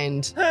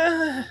Nimblemind.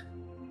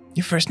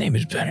 Your first name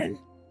is Brennan.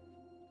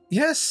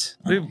 Yes.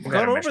 We've got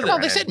gone a over Mr. Oh,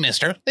 that. they said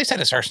Mister. They said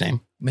his first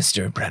name.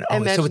 Mr. Brennan. I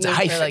Oh, so it's a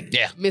imagine hyphen. like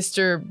Yeah.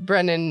 Mr.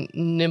 Brennan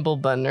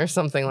Nimblebun or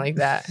something like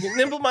that.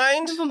 Nimble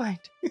mind. Nimblemind.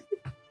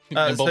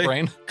 Nimble so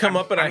brain. Come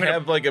up and I'm I gonna-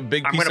 have like a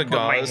big I'm piece gonna of put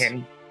my gauze.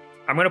 hand.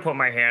 I'm gonna put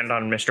my hand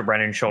on Mr.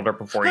 Brennan's shoulder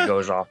before he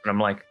goes off, and I'm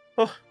like,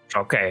 Oh. "It's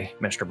okay,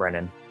 Mr.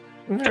 Brennan.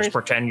 All Just right.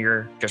 pretend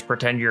you're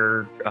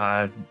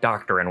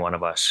doctoring one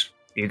of us.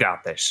 You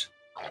got this."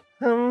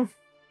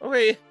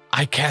 Okay.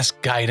 I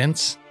cast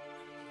guidance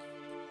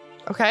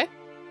Okay.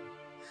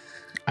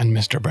 on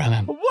Mr.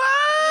 Brennan. What?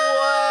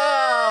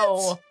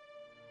 Whoa.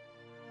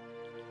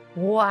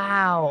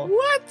 Wow.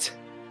 What?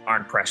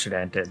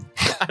 Unprecedented.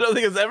 I don't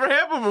think it's ever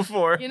happened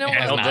before. You know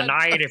Yeah, I'll what? not.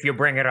 deny it if you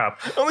bring it up.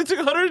 Only took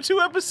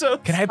 102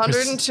 episodes. Can I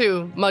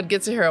 102. Mud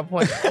gets a hero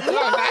point.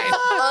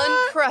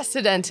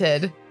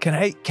 Unprecedented. can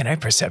I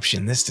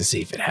perception this to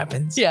see if it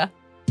happens? Yeah.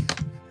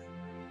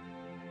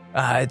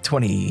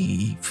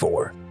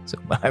 24. So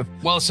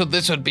Well, so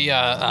this would be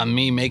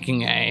me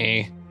making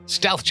a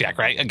stealth check,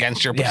 right?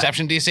 Against your Yeah.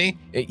 perception DC?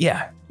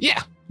 yeah.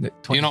 Yeah.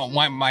 You know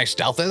what my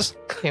stealth is?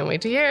 Can't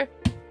wait to hear.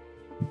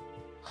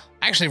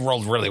 I actually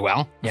rolled really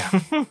well. Yeah.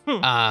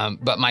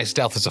 But my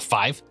stealth is a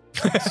 5.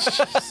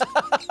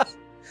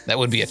 That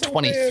would be a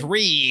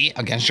 23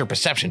 against your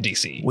perception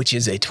DC. Which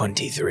is a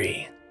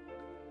 23.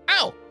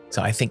 Ow!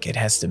 So I think it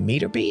has to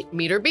meet or beat.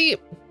 Meter beat.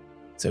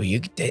 So you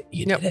did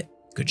it.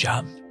 Good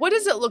job. What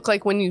does it look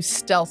like when you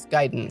stealth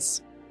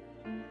guidance?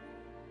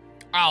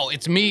 Oh,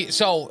 it's me.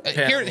 So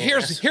Yeah.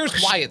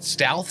 here's why it's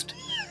stealthed,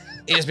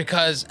 is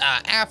because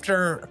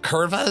after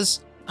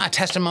Curva's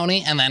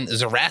testimony and then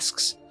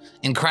Zaresk's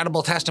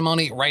incredible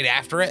testimony right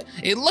after it,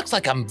 it looks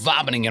like I'm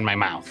vomiting in my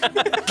mouth.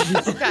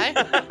 Okay.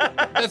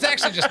 It's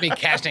actually just me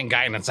casting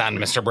guidance on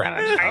Mr.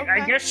 Brennan.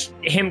 I guess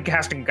him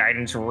casting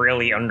guidance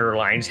really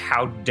underlines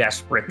how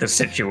desperate the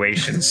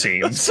situation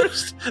seems.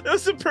 That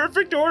was the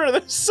perfect order.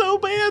 That's so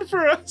bad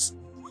for us.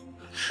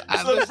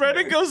 So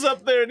Brennan goes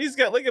up there and he's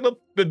got like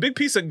a big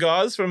piece of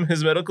gauze from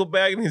his medical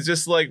bag and he's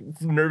just like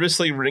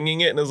nervously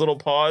wringing it in his little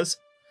paws.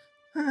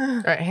 All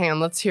right, hang on.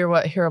 Let's hear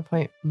what hero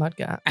point Mud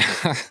got.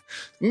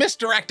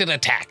 Misdirected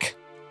attack.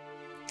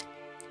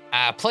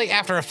 Play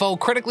after a foe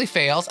critically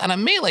fails on a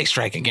melee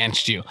strike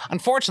against you.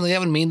 Unfortunately, that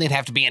would mean they'd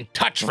have to be in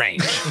touch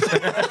range.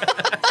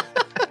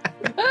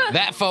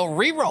 That foe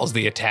rerolls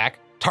the attack,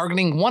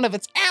 targeting one of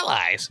its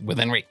allies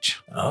within reach,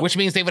 Oh. which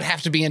means they would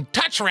have to be in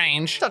touch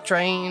range Touch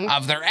range.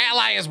 of their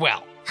ally as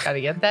well.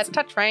 Gotta get that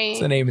touch range.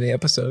 That's the name of the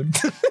episode.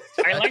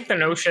 I like the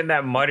notion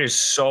that Mud is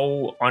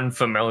so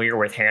unfamiliar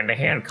with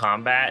hand-to-hand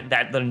combat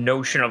that the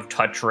notion of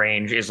touch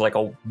range is like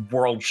a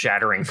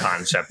world-shattering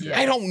concept. Yeah.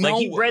 I don't know.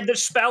 Like he read the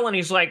spell and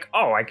he's like,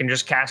 "Oh, I can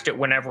just cast it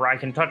whenever I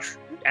can touch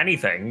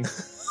anything."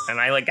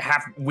 And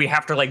we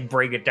have to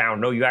break it down.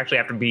 No, you actually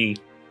have to be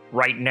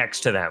right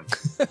next to them.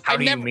 How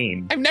do you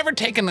mean? I've never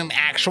taken an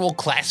actual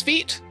class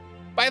feat,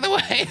 by the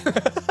way.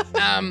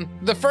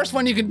 The first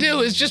one you can do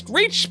is just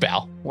reach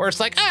spell, where it's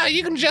like,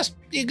 you can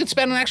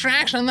spend an extra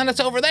action and then it's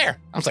over there.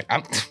 I was like,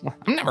 I'm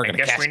never going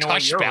to cast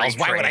touch spells.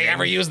 Why would I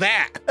ever use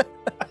that?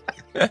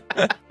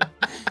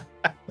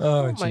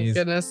 Oh, my jeez.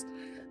 goodness.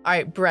 All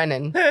right,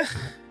 Brennan.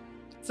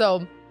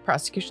 So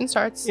prosecution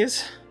starts.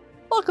 Yes.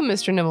 Welcome,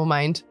 Mr.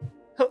 Nimblemind.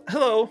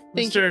 Hello,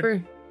 Thank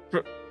Mr.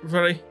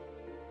 Freddy.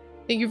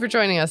 Thank you for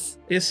joining us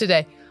Yes.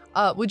 today.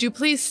 Would you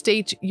please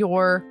state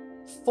your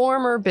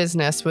former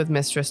business with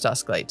Mistress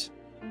Dusklight?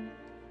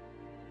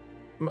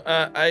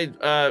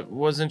 I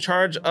was in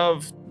charge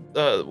of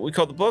we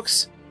call the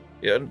books,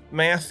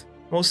 math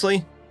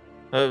mostly,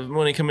 of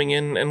money coming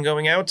in and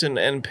going out,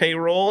 and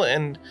payroll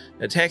and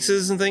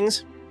taxes and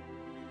things.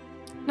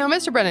 Now,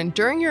 Mr. Brennan,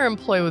 during your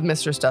employ with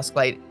Mistress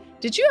Dusklight,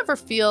 did you ever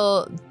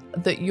feel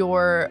that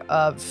your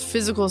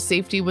physical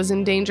safety was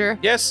in danger?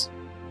 Yes,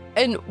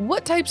 And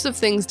what types of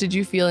things did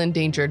you feel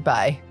endangered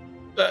by?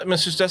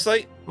 Mrs.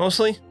 Dustlight,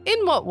 mostly.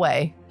 In what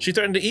way? She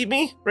threatened to eat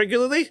me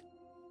regularly.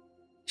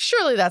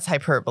 Surely that's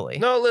hyperbole.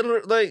 No,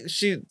 literally, like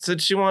she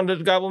said she wanted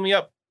to gobble me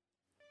up.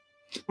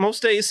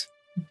 Most days.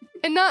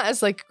 And not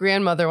as like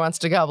grandmother wants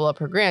to gobble up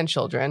her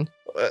grandchildren.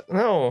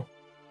 No.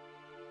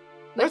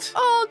 Like, What?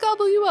 oh, I'll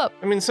gobble you up.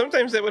 I mean,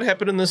 sometimes that would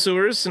happen in the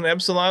sewers in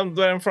Absalom,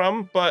 where I'm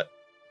from, but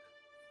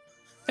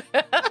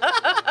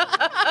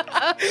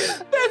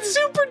That's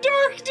super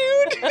dark,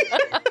 dude.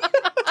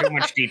 Too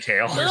much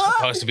detail. You're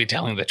supposed to be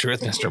telling the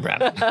truth, Mr.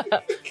 Brennan.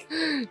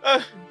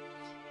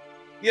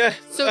 yeah.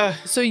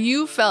 So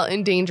you felt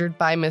endangered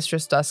by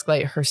Mistress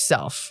Dusklight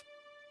herself.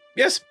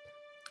 Yes.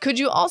 Could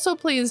you also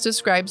please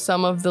describe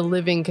some of the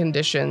living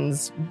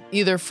conditions,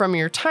 either from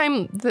your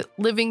time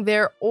living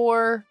there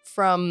or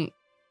from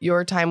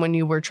your time when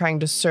you were trying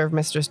to serve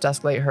Mistress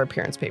Dusklight her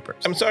appearance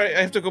papers? I'm sorry,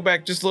 I have to go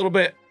back just a little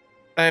bit.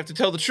 I have to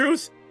tell the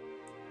truth.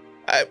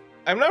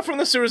 I'm not from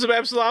the sewers of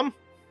Absalom.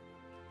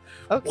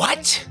 Okay.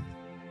 What?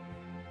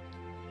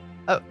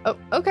 Oh,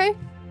 okay.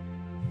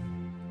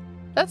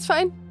 That's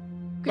fine.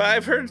 But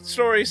I've heard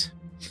stories.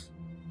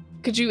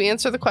 Could you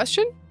answer the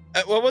question?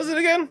 What was it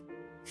again?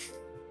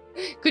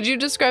 Could you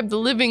describe the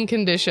living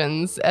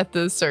conditions at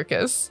the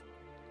circus?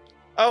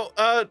 Oh,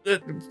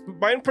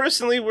 mine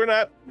personally were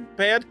not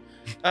bad.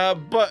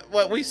 But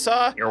what we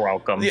saw You're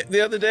welcome. the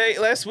other day,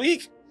 last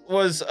week,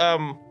 was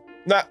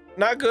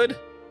not good.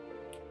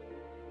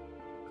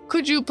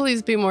 Could you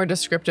please be more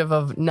descriptive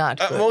of not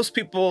good? Most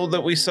people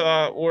that we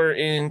saw were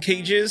in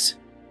cages,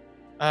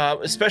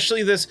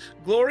 especially this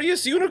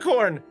glorious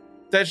unicorn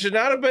that should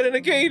not have been in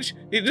a cage.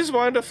 He just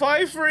wanted to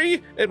fly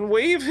free and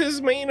wave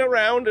his mane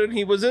around, and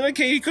he was in a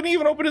cage. He couldn't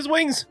even open his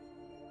wings.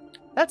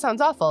 That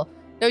sounds awful.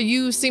 Now,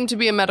 you seem to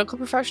be a medical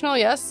professional,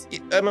 yes?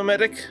 I'm a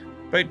medic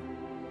by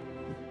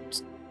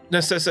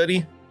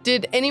necessity.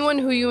 Did anyone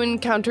who you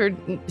encountered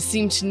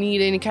seem to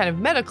need any kind of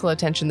medical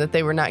attention that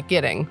they were not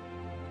getting?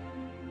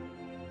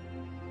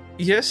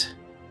 Yes,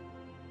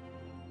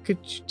 Could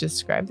you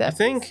describe that? I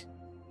think.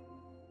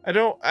 I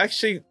don't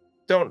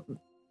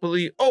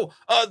believe. Oh,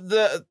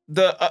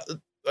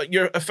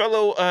 your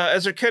fellow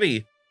Ezra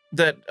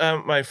that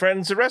my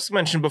friend Zeresk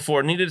mentioned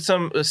before needed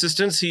some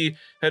assistance. He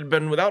had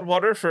been without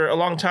water for a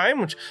long time,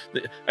 which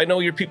I know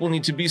your people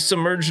need to be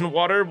submerged in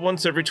water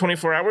once every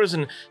 24 hours,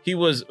 and he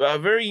was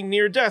very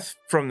near death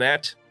from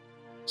that.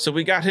 So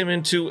we got him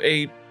into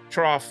a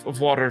trough of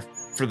water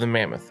for the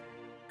mammoth,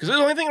 because it was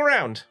the only thing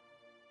around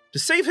to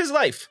save his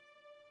life.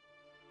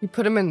 You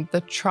put him in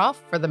the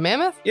trough for the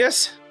mammoth?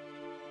 Yes.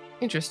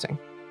 Interesting.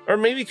 Or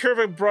maybe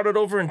Curva brought it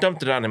over and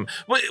dumped it on him.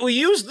 We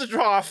used the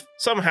trough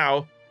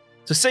somehow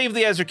to save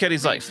the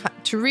Azraketi's life.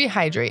 To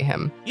rehydrate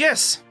him.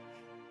 Yes.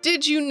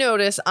 Did you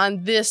notice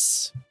on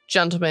this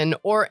gentleman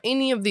or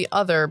any of the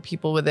other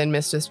people within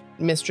Mistress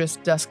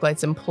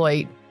Dusklight's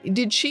employ,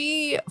 did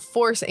she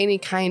force any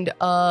kind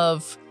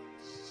of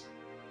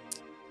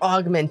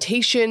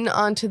augmentation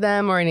onto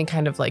them or any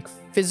kind of like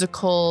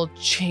physical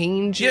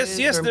changes?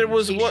 Yes, or there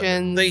was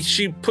one. mutations?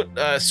 She put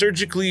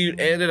surgically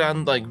added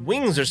on like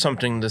wings or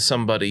something to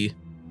somebody.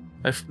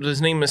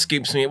 His name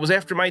escapes me. It was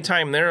after my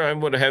time there. I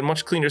would have had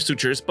much cleaner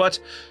sutures, but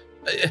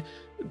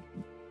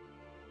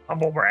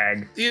Humble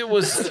brag. it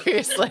was.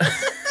 Seriously.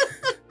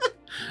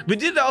 We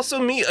did also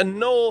meet a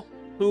Knoll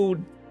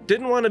who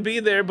didn't want to be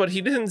there, but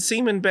he didn't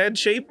seem in bad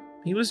shape.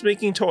 He was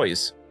making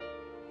toys.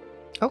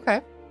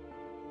 Okay.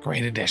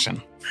 Great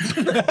addition.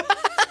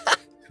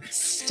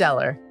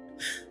 Stellar.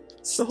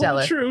 The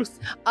whole truth.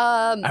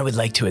 I would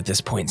like to at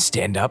this point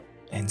stand up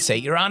and say,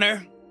 Your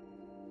Honor,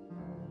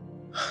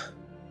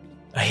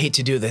 I hate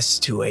to do this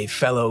to a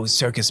fellow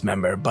circus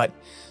member, but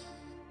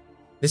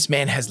this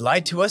man has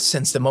lied to us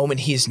since the moment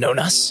he's known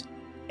us.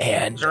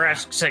 And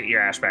Zeresk, sit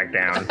your ass back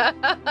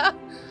down.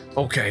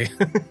 Okay.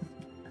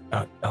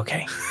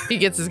 okay, He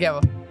gets his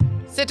gavel.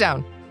 Sit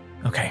down.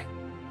 okay.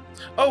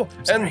 Oh,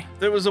 Sorry. and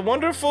there was a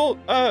wonderful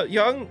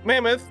young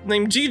mammoth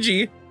named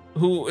Gigi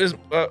who is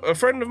a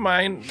friend of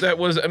mine that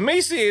was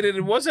emaciated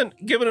and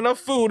wasn't given enough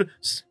food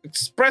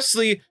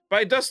expressly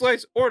by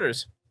Dusklight's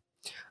orders.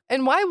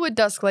 And why would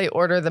Dusklight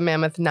order the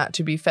mammoth not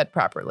to be fed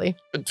properly?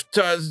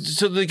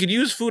 So they could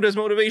use food as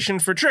motivation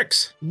for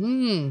tricks,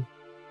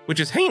 which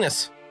is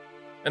heinous.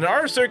 And in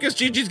our circus,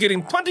 Gigi's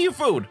getting plenty of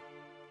food.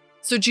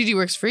 So Gigi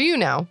works for you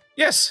now?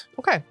 Yes.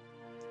 Okay.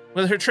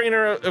 With her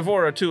trainer,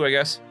 Evora, too, I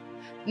guess.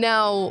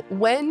 Now,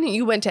 when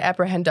you went to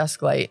apprehend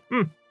Dusklight,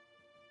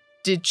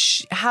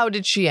 how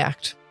did she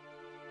act?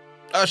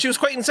 She was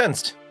quite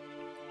incensed.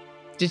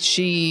 Did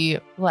she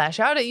lash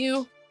out at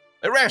you?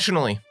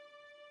 Irrationally.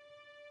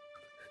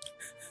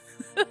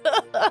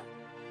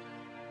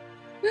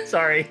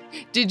 Sorry.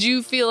 Did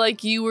you feel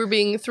like you were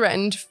being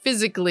threatened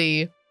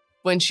physically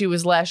when she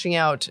was lashing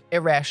out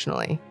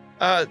irrationally?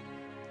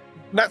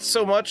 Not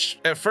so much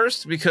at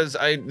first, because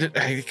I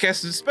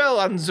cast a spell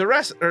on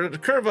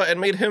Curva and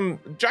made him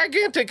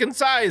gigantic in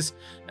size,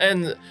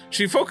 and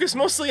she focused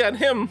mostly on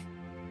him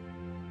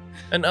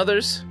and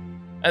others,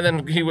 and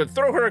then he would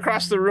throw her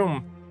across the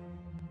room.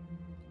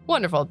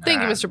 Wonderful.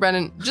 Thank you, Mr.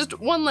 Brennan. Just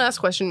one last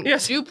question.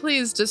 Yes. Do you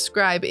please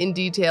describe in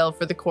detail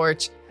for the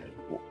court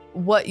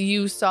what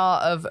you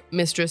saw of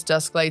Mistress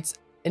Dusklight's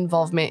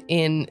involvement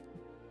in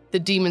the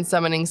demon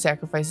summoning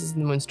sacrifices in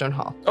the Moonstone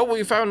Hall? Oh,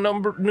 we found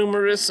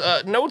numerous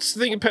notes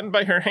penned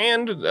by her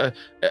hand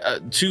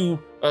to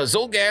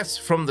Zolgath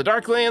from the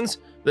Darklands.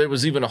 There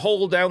was even a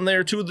hole down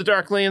there to the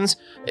Darklands.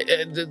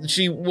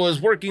 She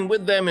was working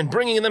with them and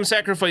bringing them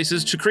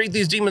sacrifices to create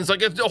these demons,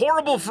 like a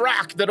horrible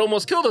frack that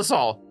almost killed us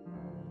all.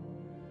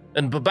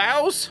 And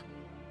Babaus?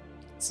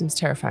 Seems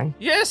terrifying.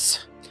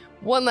 Yes.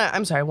 One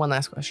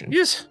last question.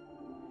 Yes.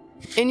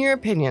 In your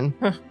opinion,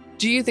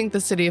 do you think the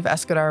city of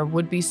Escadar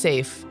would be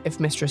safe if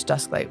Mistress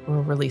Dusklight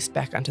were released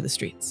back onto the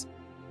streets?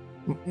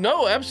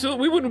 No,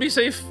 absolutely. We wouldn't be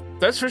safe.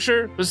 That's for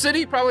sure. The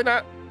city, probably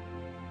not.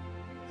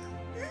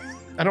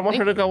 I don't want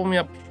her to gobble me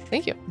up.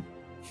 Thank you.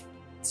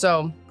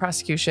 So,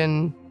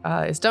 prosecution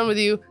is done with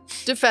you.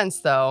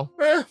 Defense, though.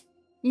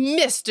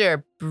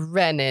 Mr.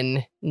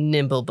 Brennan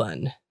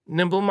Nimblebun.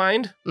 Nimble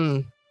mind?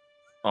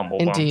 Humble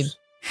Indeed.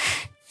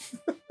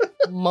 bumps.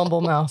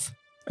 Mumble mouth.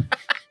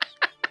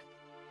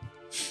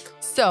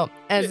 So,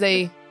 as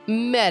a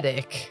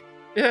medic,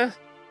 Yeah.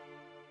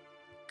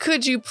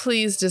 could you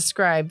please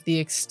describe the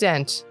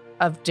extent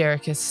of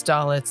Derrickis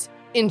Stollitz's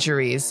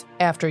injuries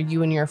after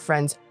you and your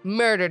friends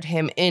murdered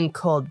him in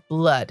cold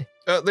blood?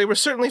 They were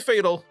certainly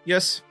fatal,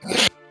 yes.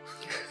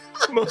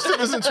 Most of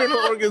his internal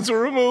organs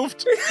were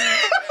removed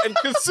and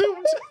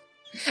consumed.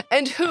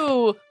 And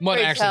who, One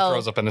pray actually tell,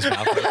 throws up in his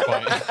mouth at this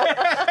point.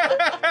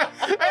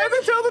 I had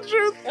to tell the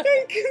truth.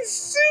 And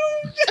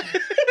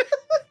consumed.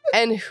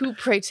 and who,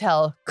 pray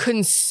tell,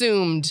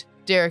 consumed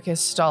Derrickis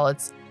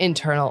Stollitz's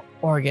internal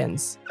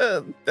organs?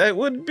 That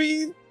would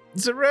be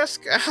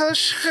Zaresk.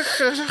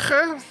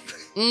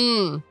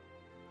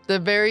 The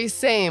very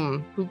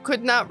same who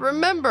could not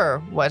remember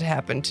what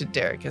happened to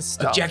Derrickis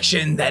Stolitz.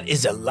 Objection, that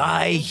is a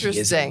lie. He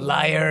is a Interesting.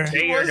 liar.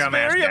 Take He your was dumb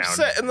ass very down.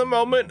 upset in the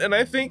moment, and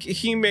I think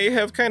he may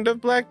have kind of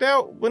blacked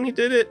out when he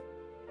did it.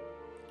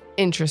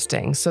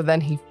 Interesting. So then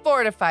he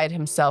fortified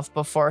himself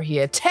before he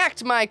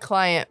attacked my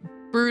client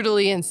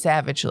brutally and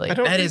savagely. I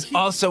don't That think is he-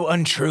 also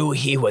untrue.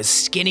 He was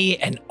skinny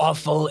and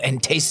awful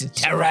and tasted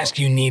terrible. Rask,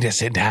 you need to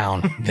sit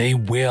down. They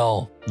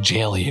will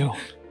jail you.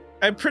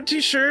 I'm pretty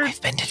sure I've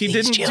been to he these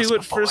didn't jails do it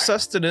before. for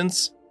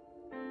sustenance,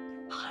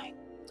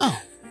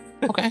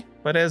 Okay.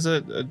 but as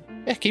a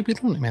Yeah, keep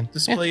it doing it, man.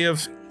 display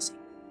of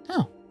Oh,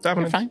 you're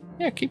dominance. fine.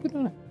 Yeah, keep it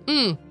doing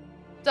it.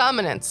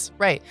 Dominance,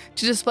 right.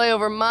 To display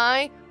over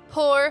my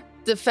poor,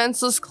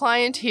 defenseless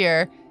client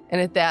here. And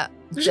at that,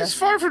 She's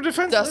far from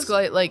defenseless.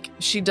 Dusklight, like,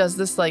 she does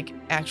this, like,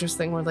 actress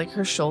thing where, like,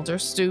 her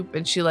shoulders stoop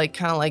and she, like,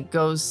 kind of, like,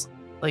 goes,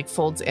 like,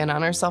 folds in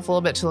on herself a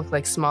little bit to look,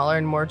 like, smaller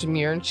and more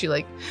demure. And she,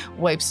 like,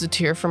 wipes a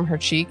tear from her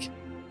cheek.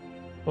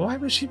 Why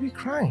would she be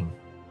crying?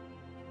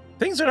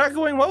 Things are not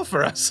going well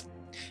for us.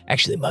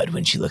 Actually, Mud,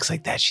 when she looks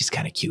like that, she's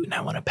kind of cute and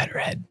I want to pet her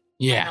head.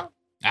 Yeah.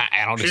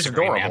 I don't She's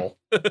disagree, man.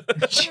 adorable.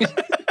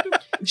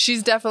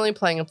 She's definitely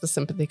playing up the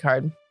sympathy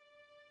card.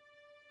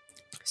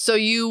 So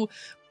you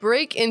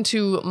break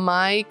into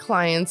my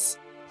client's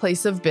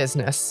place of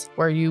business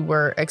where you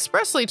were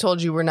expressly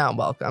told you were not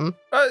welcome.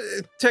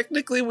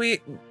 Technically, we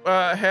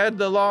had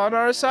the law on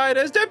our side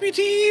as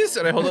deputies,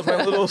 and I hold up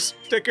my little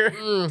sticker.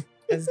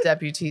 As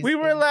deputies. We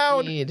were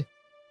allowed. indeed.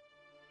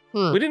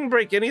 We didn't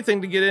break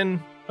anything to get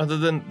in other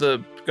than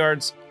the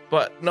guards,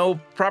 but no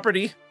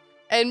property.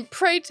 And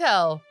pray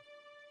tell,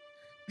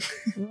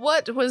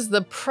 what was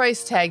the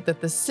price tag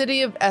that the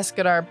city of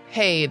Escadar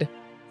paid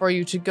for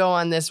you to go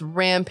on this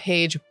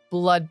rampage,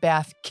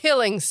 bloodbath,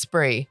 killing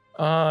spree?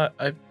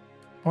 I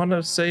want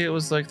to say it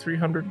was like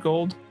 300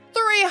 gold.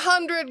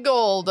 300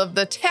 gold of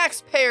the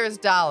taxpayers'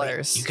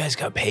 dollars. You guys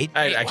got paid?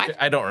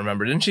 I don't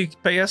remember. Didn't she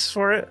pay us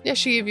for it? Yeah,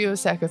 she gave you a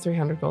sack of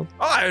 300 gold.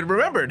 Oh, I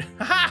remembered.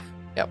 Ha!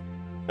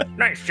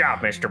 Nice job,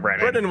 Mr. Brennan.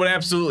 Brendan would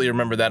absolutely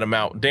remember that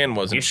amount. Dan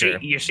wasn't You sure.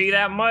 you see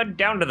that mud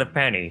down to the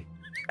penny.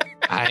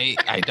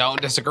 I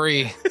don't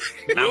disagree.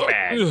 Not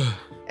bad.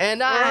 And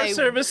For our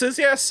services,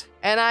 yes.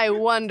 And I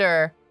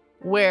wonder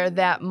where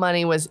that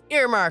money was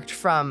earmarked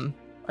from.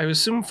 I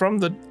assume from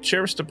the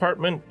sheriff's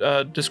department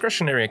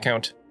discretionary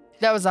account.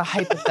 That was a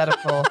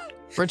hypothetical,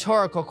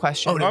 rhetorical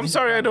question. Oh, I'm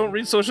sorry, I don't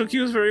read social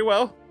cues very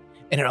well.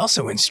 And it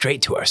also went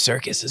straight to our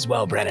circus as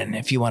well, Brennan,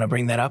 if you want to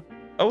bring that up.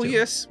 Oh,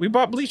 yes, we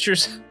bought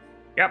bleachers.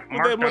 Yep,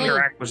 marked under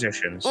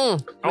acquisitions. Oh,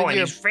 and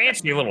these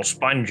fancy little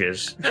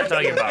sponges. I'll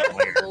tell you about it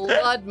later.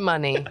 Blood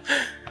money.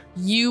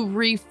 You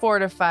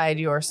refortified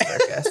your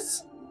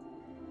circus.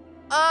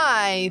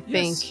 I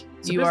think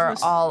you are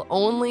all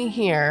only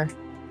here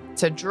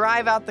to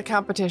drive out the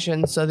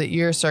competition so that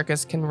your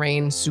circus can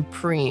reign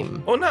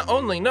supreme. Oh, not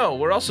only, no,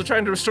 we're also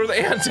trying to restore the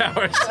ant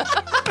towers.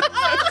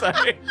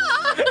 Sorry.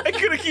 I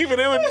couldn't keep it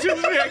in with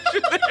Jim's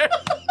reaction there.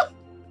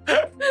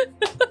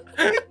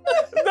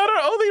 Not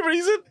our only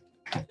reason.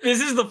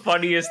 This is the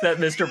funniest that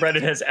Mr.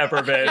 Brennan has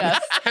ever been.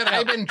 Yes. Had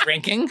I been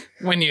drinking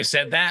when you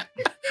said that?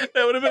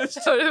 That would have been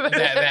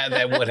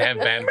That would have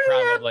been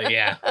probably,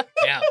 yeah.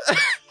 Yeah.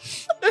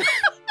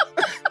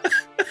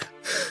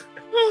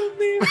 Oh,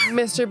 man.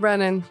 Mr.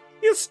 Brennan,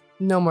 Yes.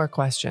 no more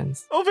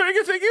questions. Oh, very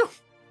good, thank you.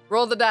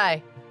 Roll the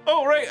die.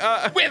 Oh,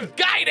 right. With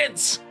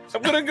guidance!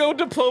 I'm gonna go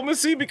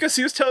diplomacy because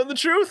he was telling the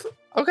truth,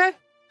 Okay.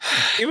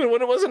 even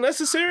when it wasn't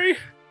necessary.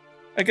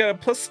 I got a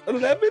plus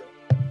 11.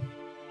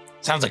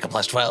 Sounds like a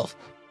plus 12.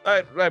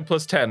 I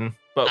plus 10,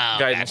 but Oh,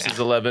 guidance gotcha. is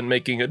 11,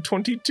 making it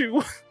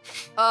 22.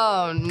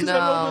 Oh, Because I no.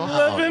 rolled an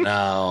 11.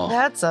 no.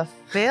 That's a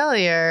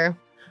failure.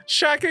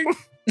 Shocking.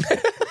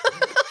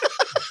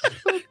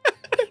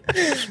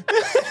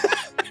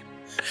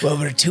 Well,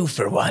 we're 2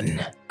 for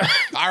 1.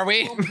 Are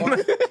we?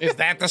 Is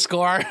that the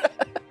score?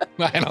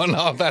 I don't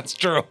know if that's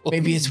true.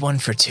 Maybe it's 1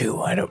 for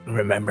 2. I don't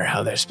remember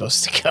how they're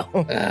supposed to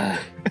go.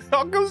 It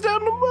all goes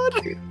down to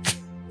mud.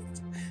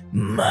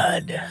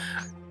 Mud.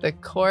 The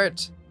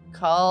court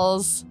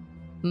calls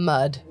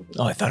mud.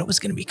 Oh, I thought it was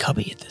going to be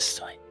Cubby at this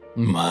time.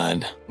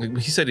 Mud.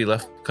 He said he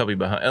left Cubby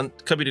behind.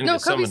 And Cubby didn't No,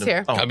 get summoned. Cubby's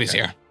here. Oh, Cubby's okay.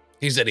 here.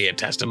 He said he had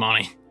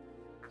testimony.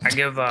 I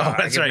give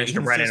that's right, he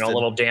Mr. Brennan a insisted.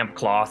 little damp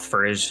cloth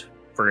for his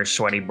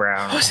sweaty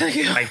brow. Oh, thank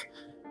you.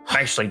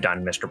 Nicely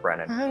done, Mr.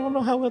 Brennan. I don't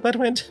know how well that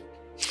went.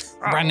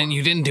 Oh, Brendan,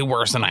 you didn't do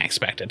worse than I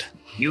expected.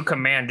 you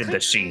commanded the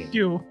scene.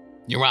 You.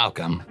 You're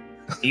welcome.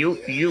 You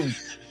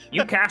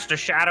cast a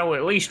shadow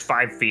at least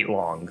 5 feet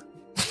long.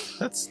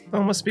 That's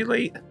almost be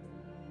late.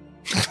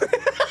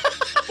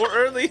 Or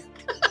early.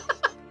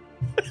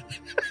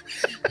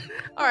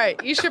 All right,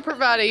 Isha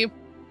Pravati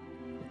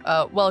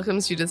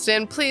welcomes you to the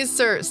stand. Please,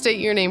 sir, state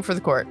your name for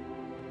the court.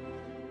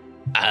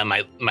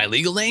 My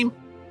legal name?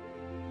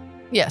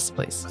 Yes,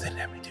 please. Well, then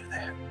let me do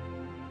that.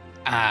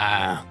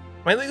 Uh,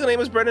 My legal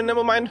name is Brendan,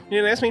 never mind.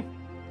 You didn't ask me.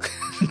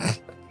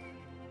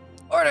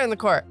 Order in the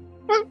court.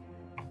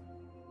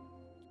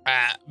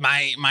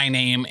 my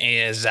name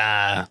is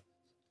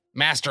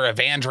Master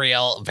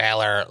Evandriel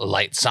Valor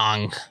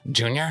Lightsong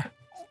Jr.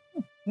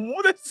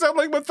 What doesn't sound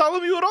like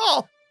Bartholomew at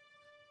all.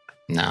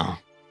 No,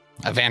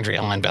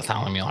 Evandriel and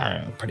Bartholomew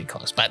are pretty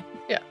close, but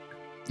Yeah.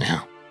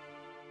 Yeah.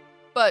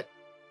 But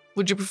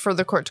would you prefer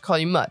the court to call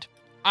you Mud?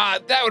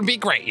 That would be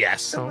great.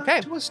 Yes.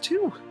 Okay. To us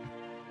too.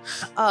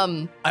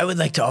 I would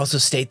like to also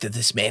state that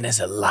this man is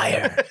a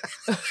liar.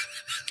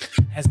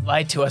 Has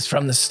lied to us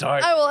from the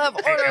start. I will have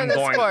order I'm in this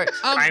going- court.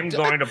 I'm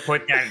going to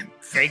put that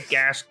fake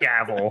ass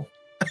gavel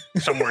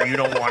somewhere you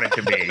don't want it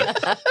to be.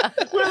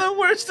 We're the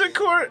worst in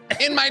court.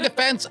 In my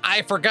defense,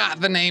 I forgot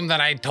the name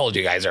that I told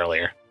you guys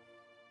earlier.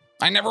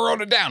 I never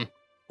wrote it down.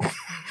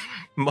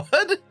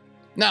 Mud?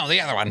 No, the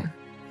other one.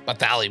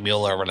 Bartholomew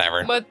or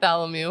whatever.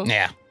 Bartholomew.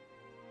 Yeah,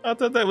 I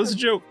thought that was a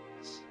joke.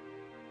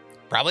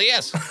 probably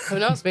is. Who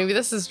knows? Maybe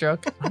this is a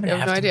joke. I'm I gonna have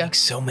have no to idea. make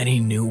so many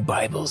new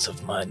Bibles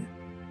of mud.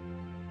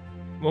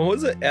 What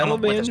was it? Come up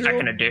with a Alabandro?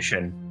 second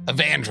edition.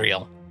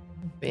 Evandriel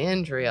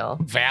Bandriel.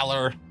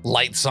 Valor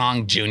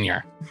Lightsong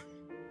Jr.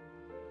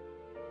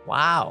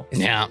 Wow.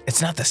 Yeah,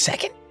 It's not the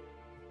second?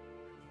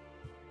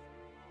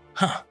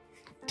 Huh.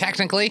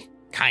 technically,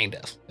 kind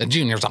of. The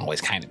junior's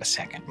always kind of a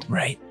second.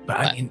 Right. But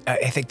I mean,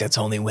 I think that's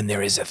only when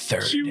there is a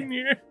third.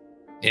 Junior.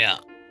 Yeah.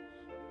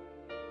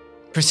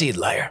 Proceed,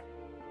 liar.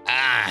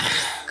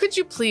 Could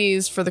you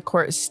please, for the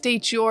court,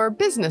 state your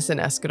business in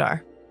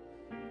Escadar?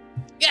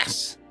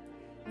 Yes.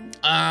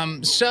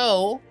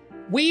 So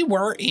we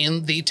were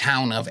in the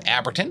town of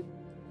Aberton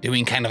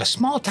doing kind of a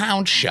small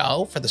town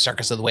show for the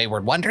Circus of the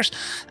Wayward Wonders.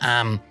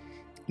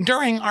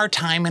 During our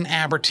time in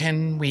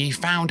Aberton, we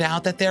found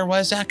out that there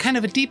was a kind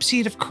of a deep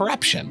seed of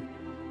corruption.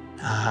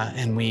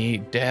 And we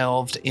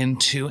delved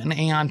into an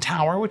Aeon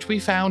Tower, which we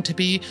found to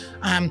be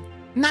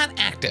not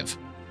active.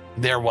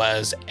 There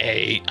was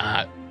a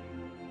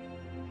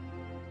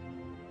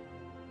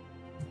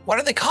what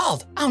are they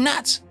called? Oh,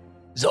 nuts.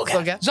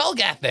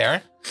 Zolgath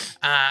there,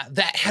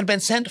 that had been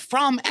sent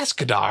from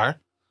Escadar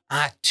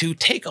to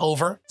take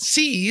over,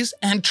 seize,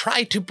 and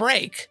try to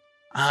break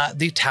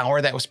the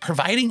tower that was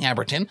providing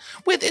Aberton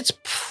with its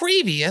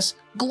previous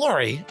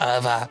glory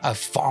of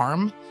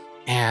farm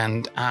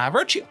and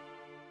virtue.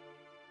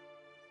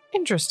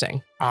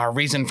 Interesting. Our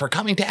reason for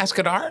coming to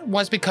Escadar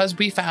was because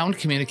we found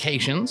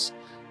communications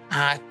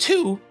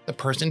to the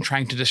person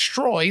trying to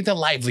destroy the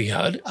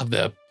livelihood of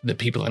the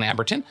people in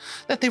Aberton,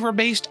 that they were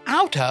based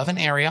out of an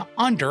area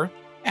under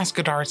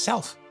Escadar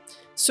itself.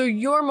 So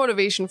your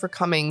motivation for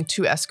coming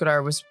to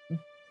Escadar was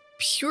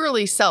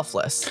purely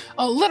selfless.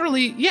 Oh,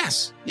 literally,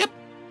 yes. Yep.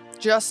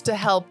 Just to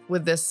help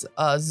with this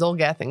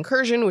Zolgath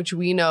incursion, which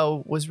we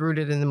know was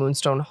rooted in the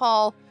Moonstone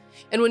Hall.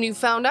 And when you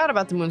found out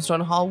about the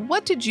Moonstone Hall,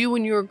 what did you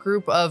and your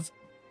group of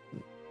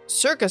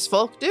circus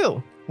folk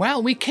do?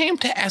 Well, we came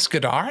to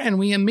Escadar and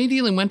we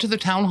immediately went to the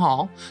town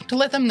hall to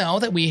let them know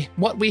that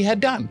what we had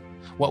done,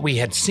 what we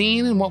had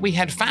seen and what we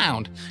had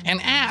found,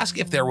 and ask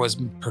if there was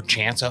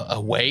perchance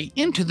a way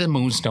into the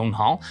Moonstone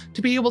Hall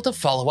to be able to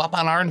follow up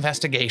on our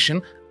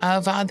investigation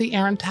of the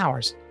Aaron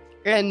Towers.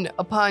 And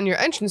upon your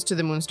entrance to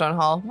the Moonstone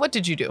Hall, what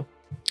did you do?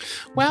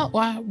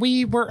 Well,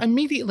 we were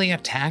immediately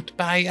attacked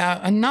by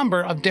a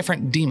number of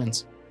different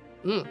demons.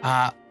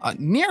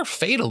 Near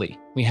fatally,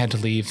 we had to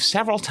leave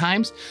several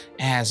times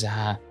as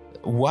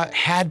what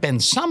had been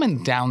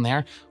summoned down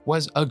there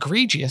was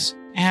egregious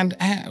and,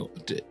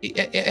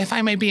 if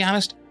I may be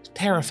honest,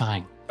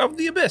 terrifying. Of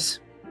the abyss.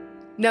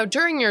 Now,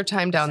 during your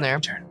time down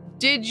there,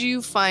 did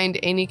you find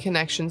any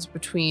connections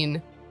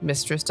between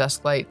Mistress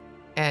Dusklight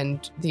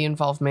and the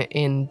involvement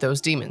in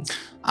those demons?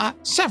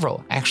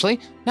 Several, actually.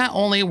 Not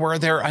only were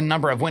there a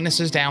number of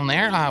witnesses down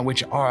there,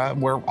 which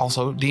were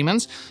also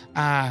demons,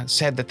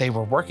 said that they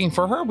were working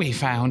for her. We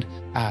found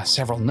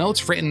several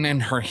notes written in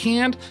her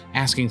hand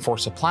asking for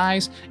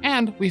supplies,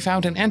 and we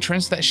found an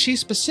entrance that she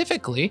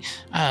specifically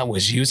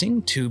was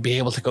using to be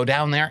able to go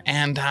down there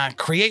and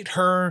create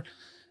her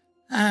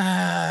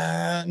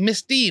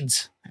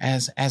misdeeds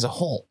as a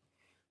whole.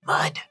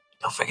 Mud.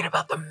 Don't forget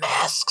about the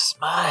masks,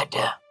 Mud.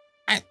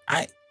 I'm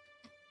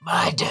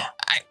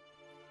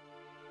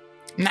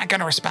not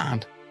gonna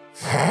respond.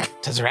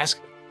 To Zaresk.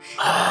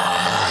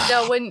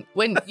 Now,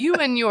 when you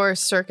and your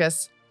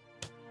circus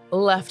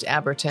left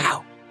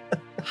Aberton,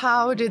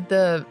 how did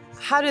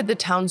the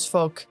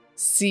townsfolk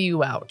see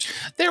you out?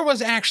 There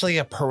was actually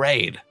a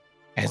parade,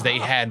 as they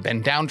had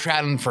been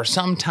downtrodden for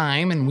some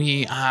time, and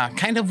we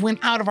kind of went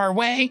out of our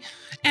way.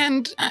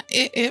 And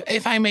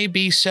if I may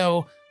be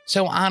so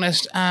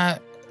honest,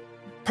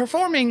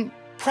 performing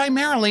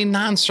primarily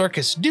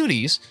non-circus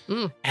duties.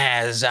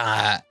 As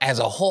a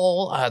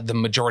whole, the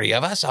majority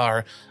of us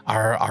are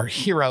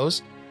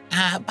heroes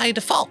by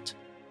default,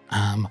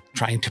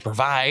 trying to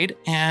provide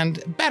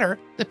and better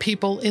the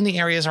people in the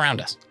areas around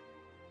us.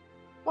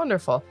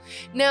 Wonderful.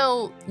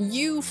 Now,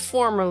 you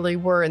formerly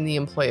were in the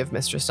employ of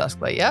Mistress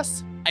Dusklight,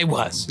 yes? I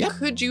was. Yep.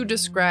 Could you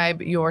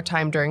describe your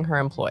time during her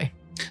employ?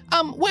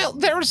 Well,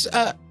 there's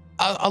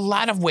a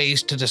lot of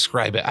ways to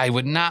describe it. I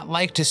would not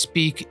like to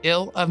speak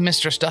ill of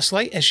Mistress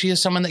Dusklight, as she is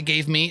someone that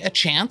gave me a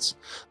chance.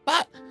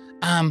 But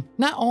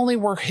not only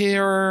were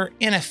her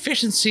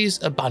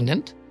inefficiencies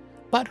abundant,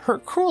 but her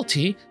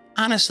cruelty,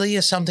 honestly,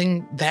 is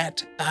something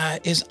that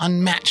is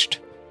unmatched.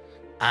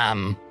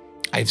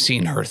 I've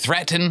seen her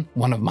threaten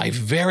one of my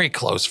very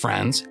close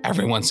friends,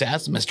 everyone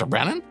says, Mr.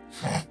 Brennan,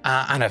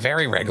 on a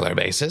very regular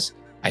basis.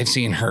 I've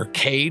seen her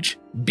cage,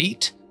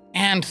 beat,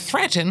 and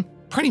threaten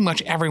pretty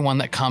much everyone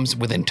that comes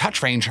within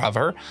touch range of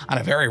her on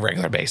a very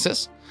regular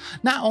basis.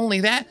 Not only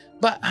that,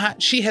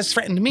 but she has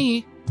threatened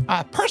me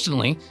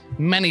personally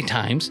many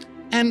times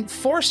and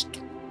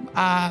forced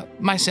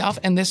myself,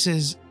 and this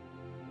is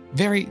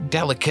very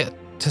delicate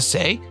to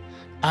say,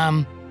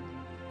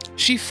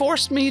 she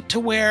forced me to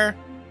wear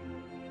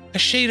a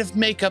shade of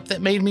makeup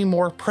that made me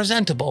more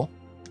presentable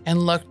and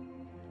looked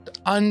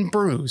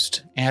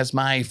unbruised, as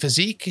my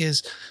physique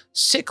is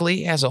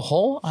sickly as a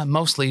whole,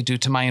 mostly due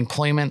to my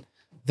employment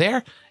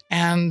there,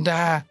 and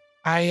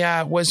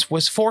I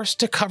was forced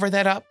to cover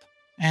that up,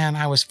 and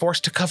I was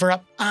forced to cover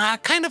up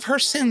kind of her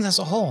sins as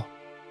a whole.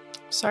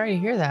 Sorry to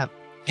hear that.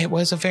 It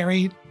was a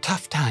very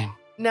tough time.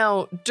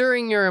 Now,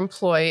 during your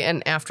employ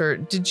and after,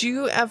 did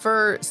you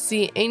ever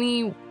see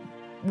any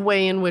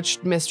way in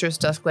which Mistress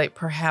Dusklight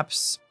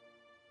perhaps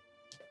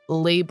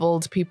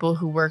labeled people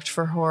who worked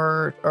for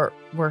her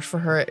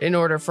in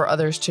order for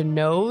others to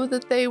know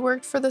that they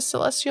worked for the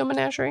Celestial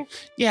Menagerie?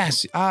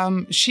 Yes,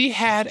 she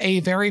had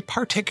a very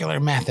particular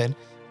method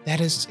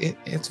that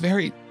it's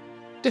very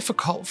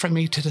difficult for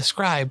me to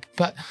describe,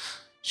 but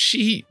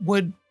she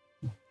would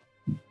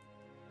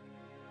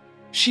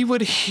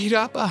heat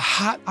up a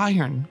hot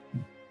iron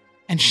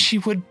and she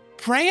would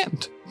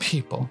brand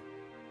people.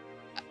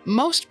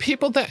 Most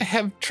people that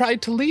have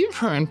tried to leave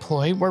her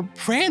employ were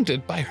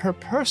branded by her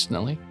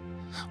personally,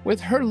 with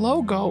her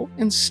logo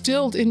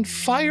instilled in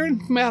fire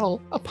and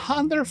metal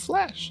upon their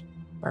flesh.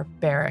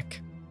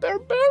 Barbaric.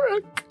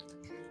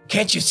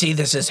 Can't you see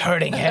this is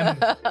hurting him?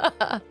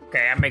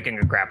 Okay, I'm making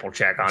a grapple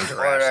check on Order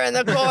Zaresk. in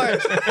the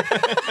court.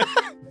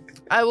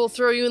 I will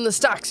throw you in the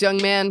stocks,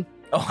 young man.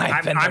 Oh,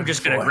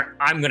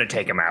 I'm gonna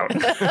take him out.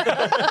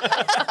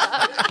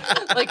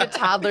 Like a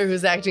toddler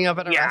who's acting up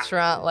at a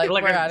restaurant. Like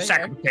we're out a of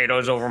sack here. of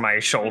potatoes over my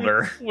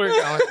shoulder. We're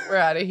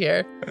out of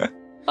here.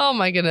 Oh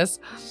my goodness.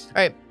 All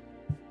right.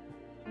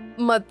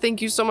 Mud,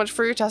 thank you so much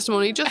for your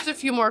testimony. Just a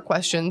few more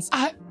questions.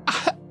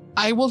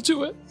 I will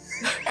do it.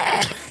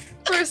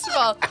 For First of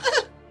all,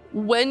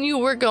 when you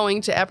were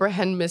going to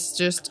apprehend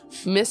Mistress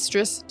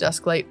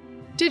Dusklight,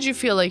 did you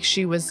feel like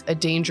she was a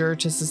danger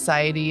to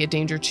society, a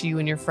danger to you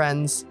and your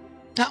friends?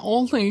 Not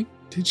only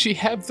did she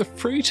have the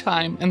free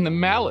time and the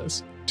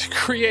malice to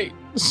create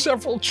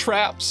several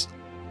traps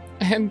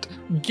and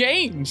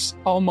games,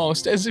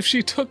 almost as if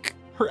she took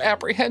her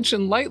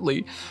apprehension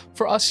lightly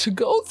for us to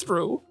go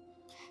through,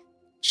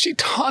 she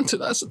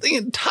taunted us the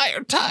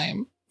entire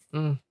time.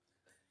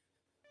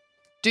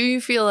 Do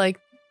you feel like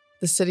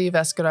the city of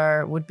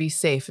Escadar would be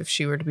safe if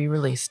she were to be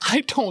released?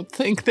 I don't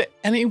think that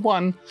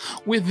anyone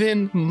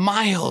within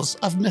miles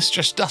of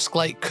Mistress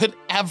Dusklight could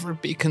ever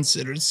be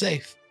considered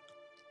safe.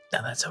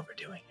 Now that's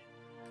overdoing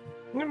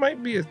it. It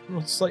might be a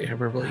slight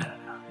hyperbole.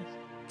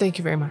 Thank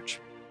you very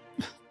much.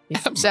 He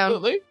sits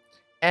Absolutely. down,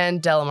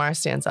 and Delamar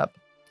stands up.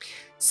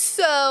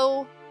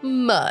 So,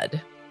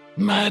 Mud.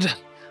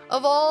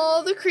 Of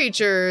all the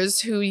creatures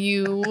who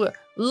you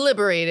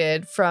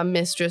liberated from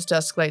Mistress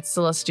Dusklight's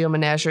celestial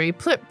menagerie,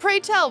 pray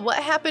tell, what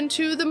happened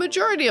to the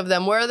majority of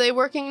them? Where are they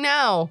working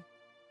now?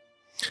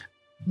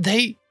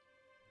 They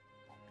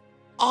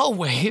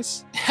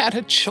always had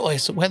a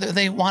choice whether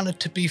they wanted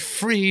to be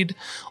freed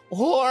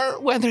or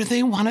whether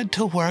they wanted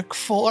to work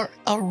for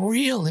a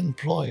real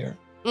employer.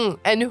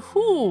 And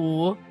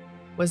who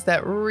was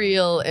that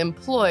real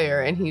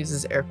employer? And he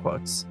uses air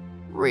quotes.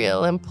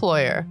 Real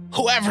employer.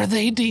 Whoever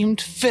they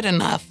deemed fit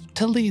enough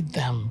to lead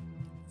them.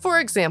 For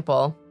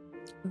example,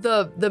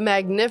 the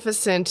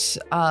magnificent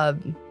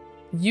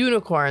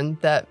unicorn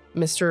that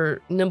Mr.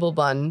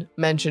 Nimblebun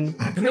mentioned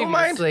Never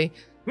mind. previously.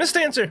 Missed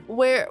answer.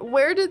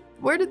 Where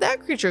did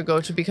that creature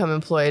go to become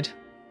employed?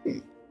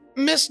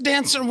 Miss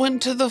Dancer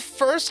went to the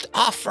first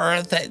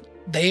offer that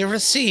they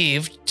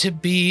received to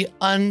be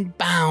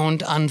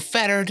unbound,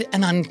 unfettered,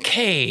 and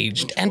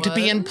uncaged, and to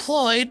be What?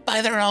 employed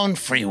by their own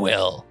free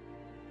will.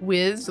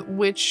 With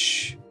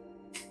which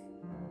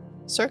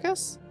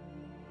circus?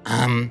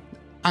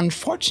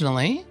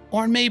 Unfortunately,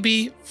 or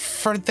maybe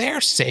for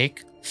their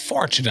sake,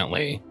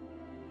 fortunately,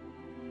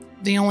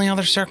 the only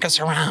other circus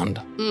around.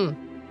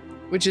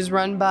 Which is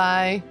run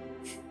by...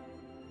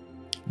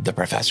 The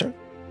professor?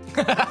 It's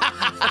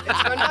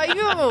run by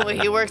you.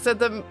 He works at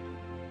the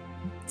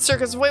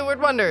Circus of Wayward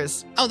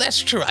Wonders. Oh, that's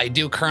true. I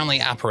do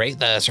currently operate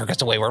the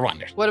Circus of Wayward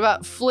Wonders. What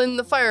about Flynn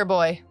the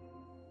Fireboy?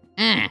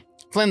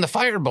 Flynn the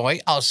Fireboy,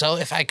 also,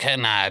 if I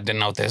can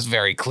denote this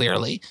very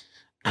clearly,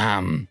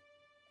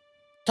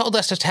 told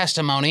us a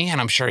testimony, and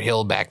I'm sure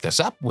he'll back this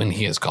up when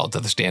he is called to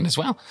the stand as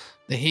well,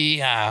 that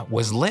he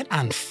was lit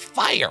on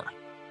fire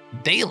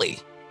daily.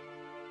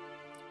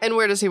 And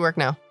where does he work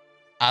now?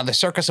 The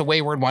Circus of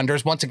Wayward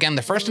Wonders, once again,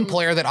 the first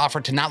employer that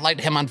offered to not light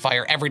him on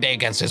fire every day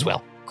against his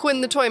will.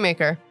 Quinn the Toy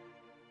Maker.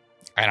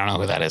 I don't know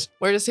who that is.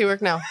 Where does he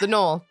work now? The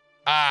Knoll.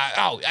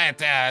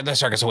 At the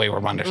Circus of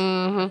Wayward Wonders.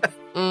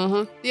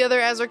 The other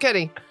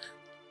Azarketti.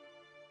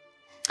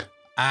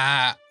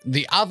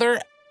 The other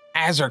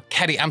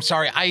Azarketti, I'm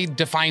sorry, I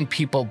define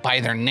people by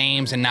their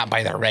names and not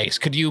by their race.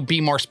 Could you be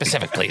more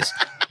specific, please?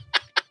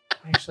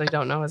 I actually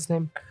don't know his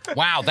name.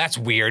 Wow, that's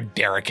weird,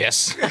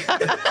 Derricus.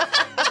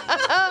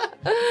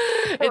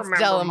 It's Mud,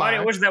 Delamar.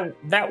 it was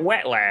that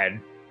wet lad.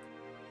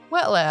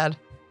 Wet lad.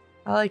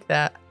 I like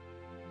that.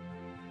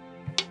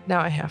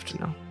 Now I have to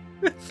know.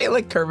 I feel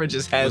like Curva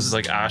just It was has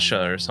like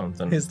Asha or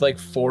something. his like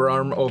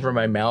forearm over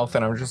my mouth,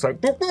 and I'm just like,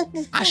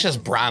 Asha's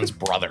Bron's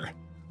brother.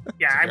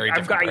 Yeah, very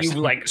I've got different you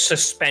person. like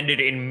suspended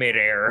in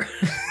midair.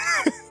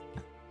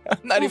 I'm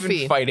not Oofy.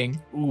 even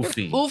fighting.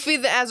 Oofy.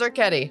 Oofy the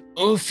Azarketti.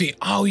 Oofy.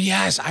 Oh,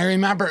 yes, I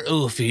remember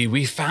Oofy.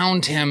 We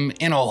found him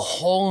in a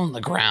hole in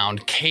the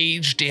ground,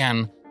 caged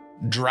in,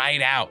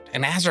 dried out.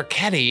 And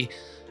Azarketti,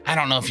 I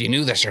don't know if you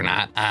knew this or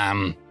not,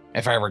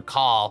 if I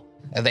recall,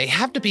 they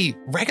have to be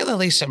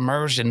regularly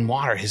submerged in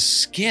water. His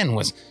skin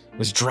was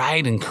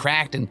dried and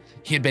cracked, and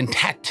he had been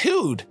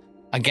tattooed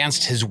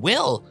against his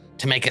will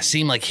to make it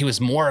seem like he was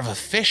more of a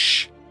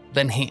fish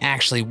than he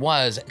actually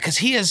was. Because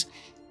he is,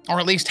 or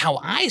at least how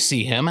I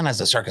see him, and as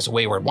the Circus of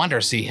Wayward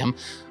Wonders see him,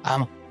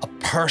 a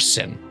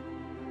person.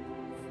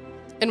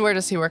 And where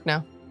does he work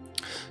now?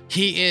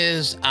 He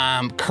is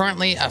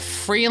currently a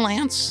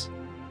freelance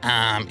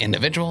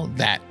individual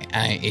that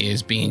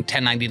is being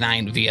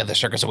 1099 via the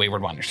Circus of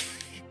Wayward Wonders.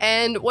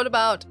 And what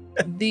about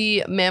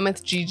the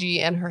Mammoth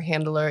Gigi and her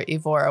handler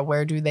Evora?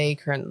 Where do they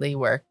currently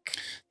work?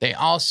 They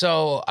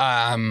also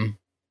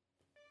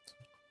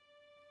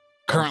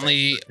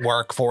currently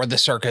work for the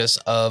Circus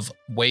of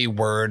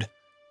Wayward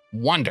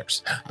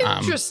Wonders.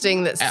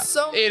 Interesting that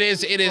so It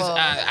is. Whoa.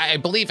 I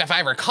believe, if I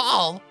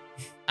recall,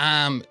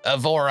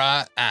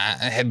 Evora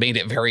had made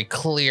it very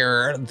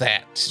clear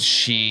that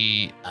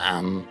she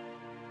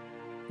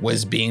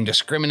was being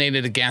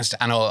discriminated against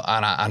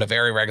on a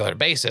very regular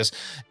basis,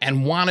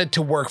 and wanted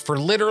to work for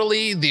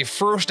literally the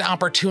first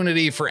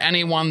opportunity for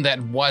anyone that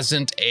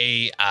wasn't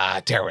a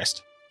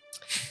terrorist.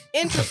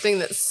 interesting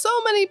that so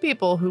many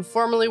people who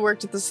formerly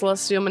worked at the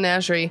Celestial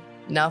Menagerie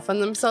now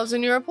find themselves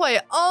in your employ.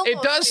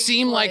 It does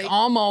seem like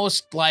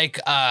almost like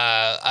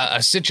a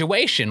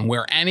situation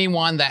where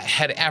anyone that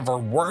had ever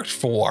worked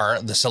for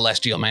the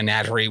Celestial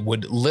Menagerie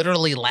would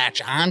literally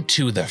latch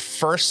onto the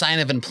first sign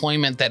of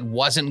employment that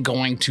wasn't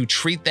going to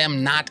treat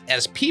them not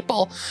as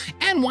people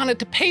and wanted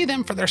to pay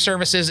them for their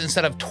services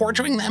instead of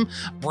torturing them,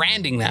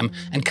 branding them,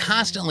 and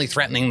constantly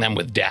threatening them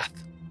with death.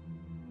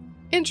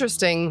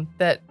 Interesting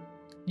that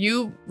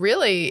you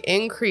really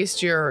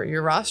increased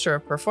your roster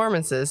of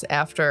performances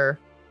after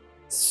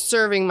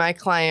serving my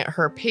client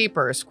her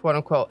papers, quote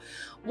unquote.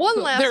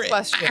 One last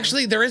question.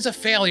 Actually, there is a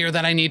failure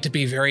that I need to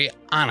be very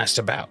honest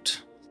about.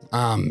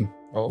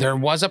 There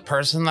was a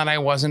person that I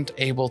wasn't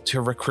able to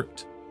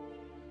recruit.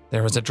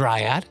 There was a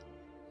dryad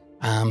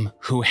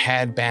who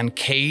had been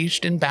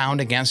caged and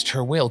bound against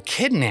her will,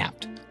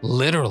 kidnapped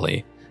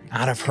literally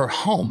out of her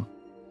home.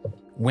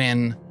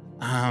 When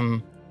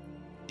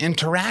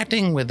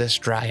interacting with this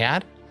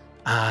dryad,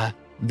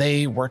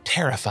 they were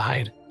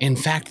terrified. In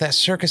fact, that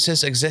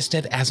circuses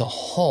existed as a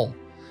whole,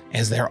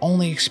 as their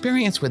only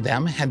experience with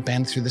them had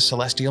been through the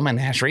Celestial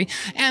Menagerie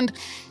and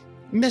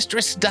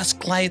Mistress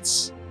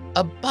Dusklight's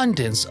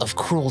abundance of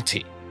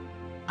cruelty.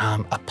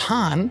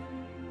 Upon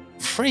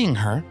freeing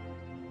her,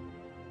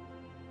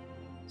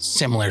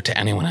 similar to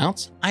anyone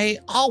else, I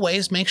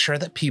always make sure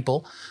that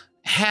people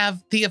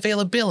have the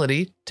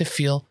availability to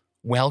feel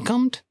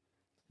welcomed,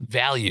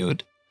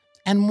 valued,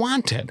 and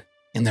wanted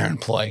in their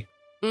employ.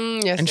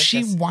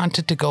 She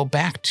wanted to go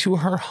back to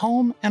her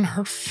home and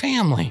her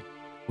family,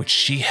 which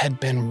she had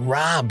been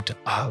robbed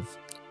of.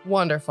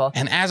 Wonderful.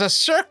 And as a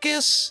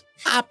circus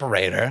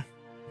operator,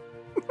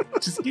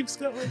 Just keeps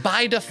going.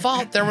 by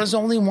default, there was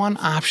only one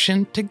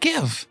option to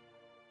give.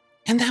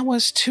 And that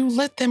was to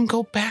let them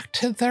go back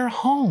to their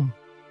home.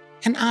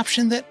 An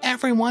option that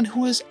everyone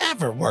who has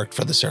ever worked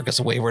for the Circus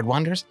of Wayward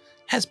Wonders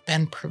has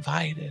been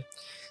provided.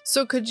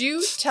 So could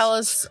you tell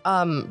us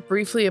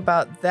briefly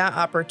about that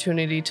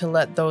opportunity to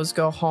let those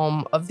go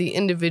home of the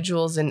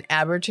individuals in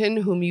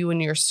Aberton whom you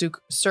and your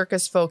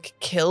circus folk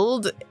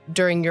killed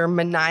during your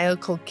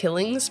maniacal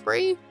killing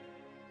spree?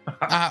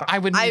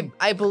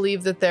 I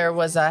believe that there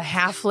was a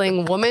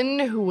halfling woman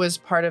who was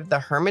part of the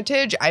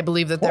Hermitage. I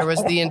believe that there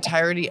was the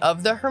entirety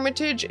of the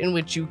Hermitage in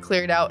which you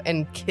cleared out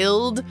and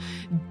killed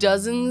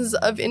dozens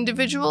of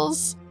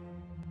individuals.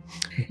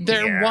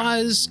 There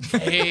was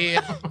a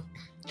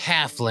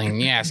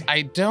halfling, yes.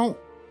 I don't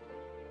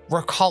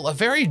recall a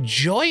very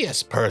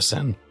joyous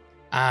person,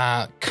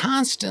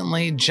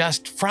 constantly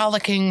just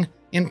frolicking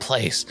in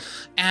place.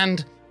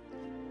 And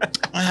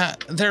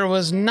there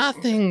was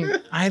nothing,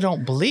 I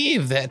don't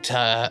believe, that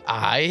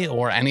I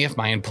or any of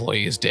my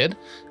employees did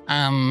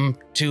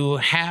to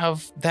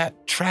have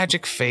that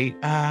tragic fate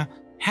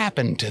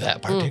happen to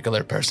that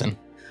particular person.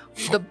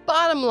 The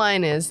bottom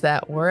line is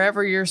that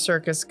wherever your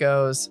circus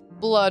goes,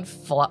 blood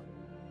flops.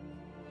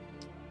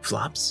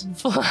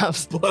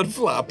 Blood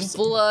flops.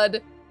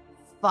 Blood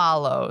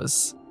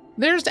follows.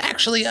 There's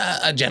actually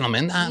a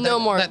gentleman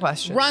that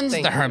questions. runs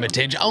Thank the you.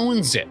 Hermitage,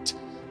 owns it.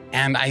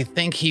 And I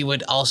think he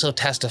would also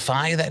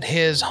testify that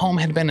his home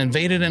had been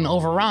invaded and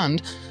overrun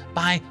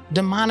by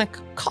demonic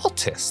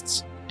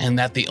cultists, and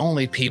that the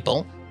only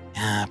people,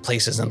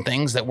 places, and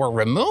things that were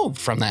removed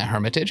from that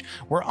Hermitage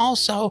were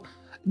also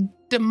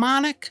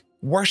demonic,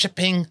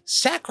 worshipping,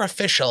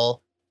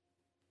 sacrificial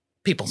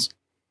peoples.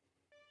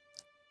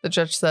 The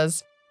judge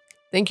says,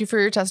 "Thank you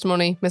for your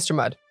testimony, Mr.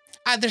 Mudd."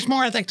 There's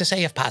more I'd like to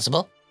say if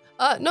possible.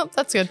 No,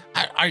 that's good.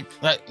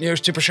 You're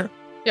super sure?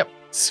 Yep.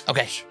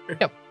 Okay.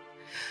 Yep.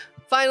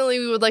 Finally,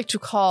 we would like to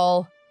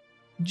call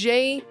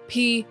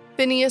J.P.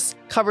 Phineas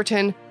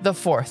Cubberton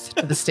IV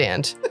to the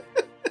stand.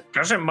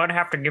 Doesn't Mudd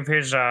have to give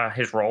his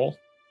role?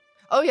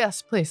 Oh,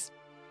 yes, please.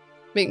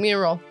 Make me a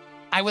roll.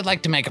 I would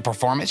like to make a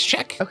performance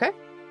check. Okay.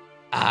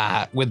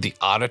 With the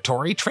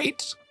auditory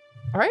traits.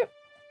 All right.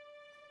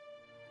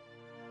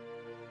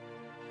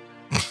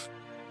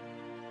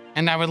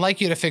 And I would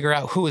like you to figure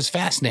out who is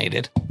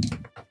fascinated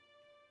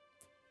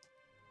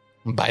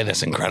by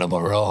this incredible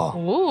roll.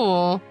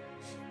 Ooh.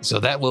 So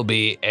that will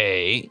be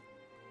a...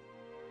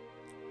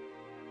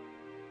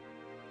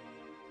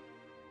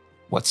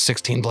 What's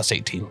 16 plus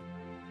 18?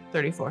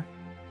 34.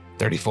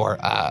 34.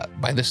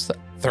 By this,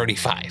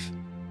 35.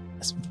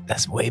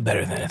 That's way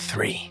better than a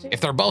 3. If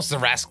they're both the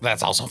rest,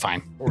 that's also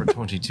fine. Or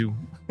 22.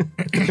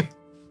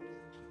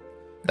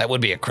 That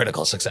would be a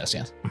critical success,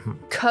 yes.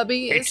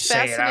 Cubby Hate is to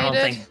say it,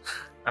 fascinated.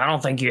 I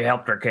don't think you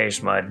helped her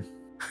case, Mudd.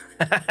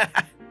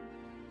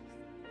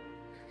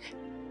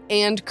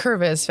 And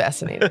Curva is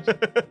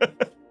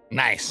fascinated.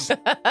 Nice.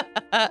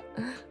 I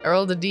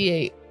rolled a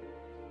D8.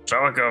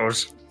 So it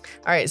goes.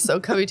 All right,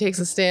 so Cubby takes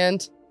a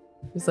stand.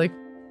 He's like,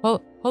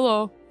 "Oh,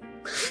 hello.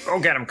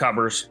 Go get him,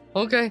 Cubbers.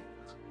 Okay."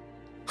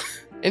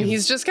 And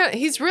he's just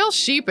he's real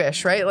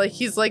sheepish, right? Like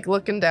he's like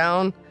looking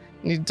down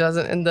and he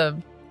doesn't, and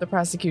the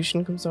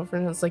prosecution comes over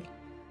and it's like,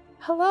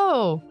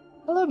 Hello,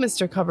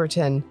 Mr.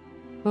 Cubberton.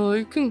 Oh,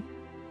 you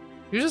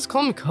just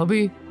call me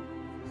Cubby.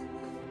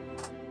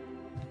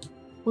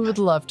 We would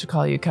love to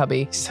call you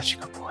Cubby. He's such a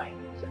good boy.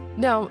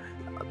 Now,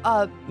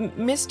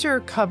 Mr.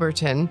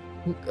 Cubberton,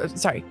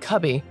 sorry,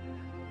 Cubby,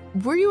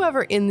 were you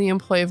ever in the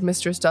employ of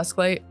Mistress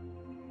Dusklight?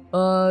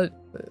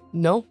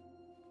 No.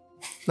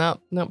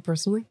 Not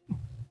personally.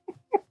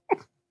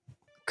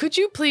 Could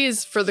you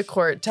please, for the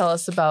court, tell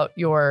us about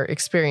your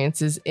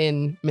experiences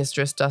in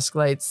Mistress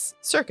Dusklight's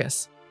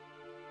circus?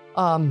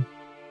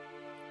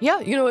 Yeah,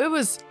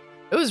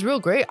 it was real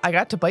great. I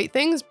got to bite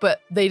things,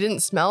 but they didn't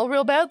smell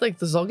real bad, like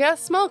the Zolgath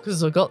smell,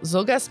 because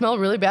Zolgath smell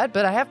really bad,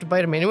 but I have to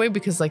bite them anyway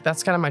because like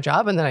that's kind of my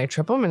job, and then I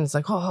trip them, and it's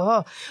like,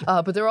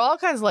 but there were all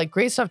kinds of like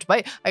great stuff to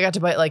bite. I got to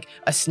bite like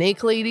a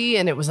snake lady,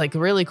 and it was like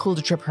really cool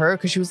to trip her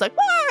because she was like,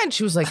 "Wah!" and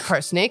she was like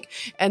part snake.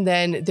 And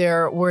then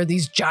there were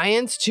these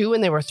giants too,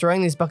 and they were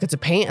throwing these buckets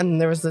of paint, and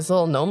there was this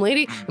little gnome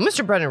lady, and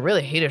Mr. Brennan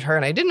really hated her,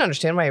 and I didn't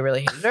understand why he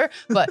really hated her,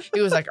 but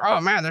he was like,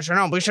 "Oh man, there's your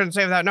gnome. We shouldn't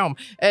save that gnome."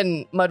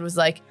 And Mud was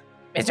like,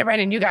 "Mr.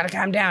 Brennan, you gotta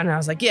calm down." And I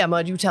was like, "Yeah,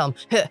 Mud, you tell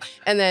him."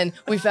 And then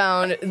we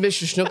found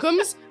Mr.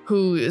 Schnookums,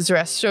 who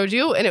Zaresh showed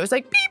you, and it was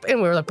like beep,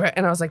 and we were like,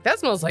 and I was like, that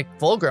smells like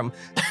Fulgrim,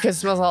 because it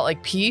smells a lot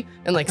like pee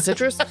and like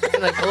citrus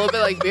and like a little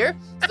bit like beer.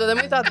 So then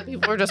we thought that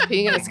people were just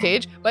peeing in its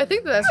cage, but I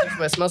think that's just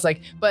what it smells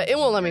like. But it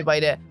won't let me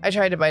bite it. I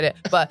tried to bite it,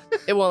 but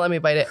it won't let me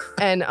bite it.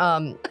 And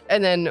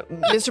then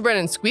Mr.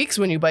 Brennan squeaks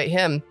when you bite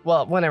him.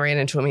 Well, when I ran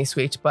into him, he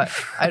squeaked, but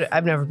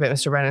I've never bit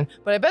Mr. Brennan.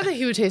 But I bet that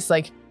he would taste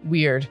like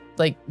weird,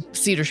 like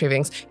cedar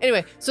shavings.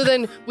 Anyway, so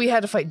then we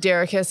had to fight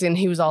Derricus, and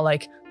he was all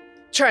like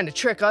trying to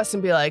trick us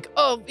and be like,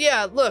 "Oh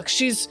yeah, look,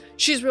 she's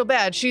real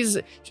bad.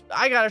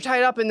 I got her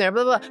tied up in there,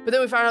 blah blah." But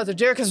then we found out that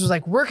Derricus was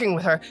like working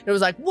with her, and it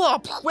was like,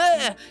 "Whoa,"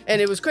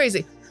 and it was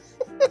crazy.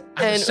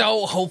 I was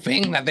so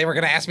hoping that they were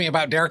going to ask me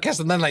about Derricus,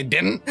 and then they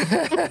didn't.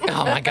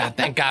 Oh my God,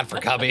 thank God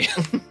for Cubby.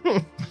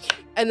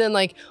 And then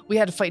like we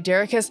had to fight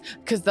Derricus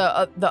because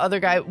the other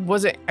guy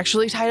wasn't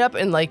actually tied up,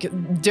 and like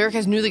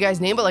Derricus knew the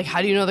guy's name, but like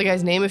how do you know the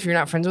guy's name if you're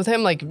not friends with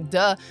him? Like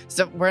duh.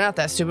 So we're not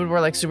that stupid.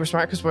 We're like super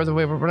smart because we're the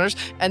Wayward Runners.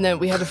 And then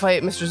we had to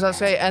fight Mr.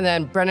 Zuske, and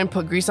then Brennan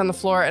put grease on the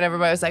floor, and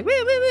everybody was like woo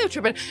woo woo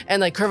tripping.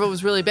 And like Curva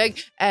was really big,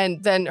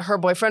 and then her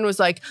boyfriend was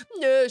like,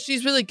 "No,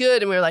 she's really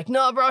good," and we were like,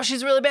 "No, bro,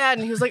 she's really bad."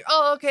 And he was like,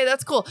 "Oh, okay,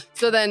 that's cool."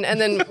 So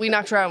then we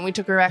knocked her out, and we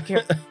took her back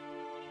here,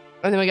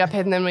 and then we got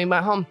paid, and then we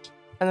went home.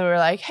 And then we were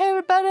like, "Hey,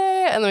 everybody!"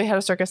 And then we had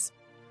a circus.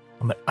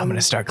 I'm gonna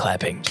start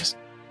clapping. Just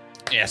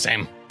Yeah,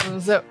 same.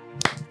 So,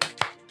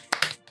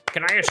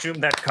 Can I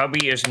assume that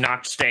Cubby is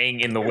not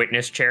staying in the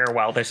witness chair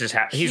while this is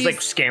happening? He's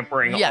like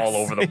scampering Yes. all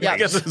over the place. Yeah. He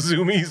got the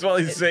zoomies while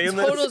he's saying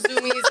this. total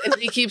zoomies, and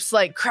he keeps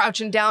like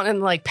crouching down and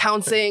like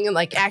pouncing and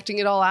like acting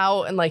it all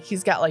out, and like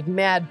he's got like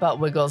mad butt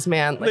wiggles,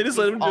 man. Like, They just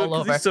let him do it all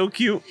because over. he's so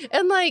cute.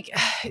 And like,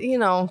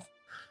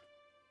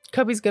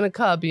 Cubby's gonna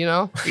cub, He's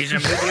a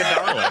media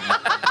darling.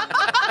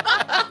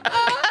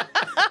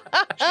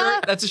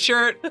 Shirt. That's a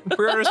shirt.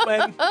 Pre-orders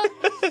when.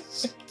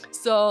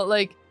 So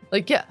like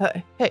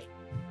yeah. Hey,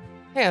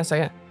 hang on a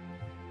second.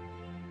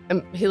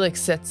 And he like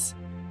sits,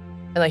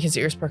 and like his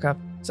ears perk up.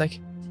 It's like,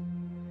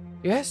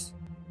 you guys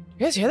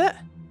hear that?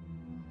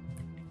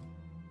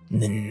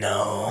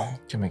 no.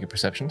 Can I make a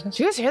perception test?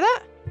 Do you guys hear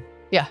that?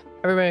 Yeah,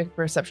 everybody make a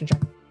perception check.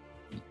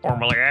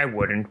 Normally I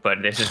wouldn't,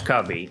 but this is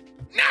Cubby.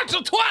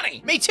 Natural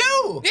 20! Me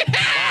too.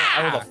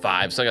 I rolled a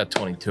 5, so I got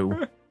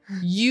 22.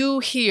 You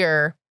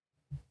hear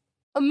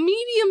a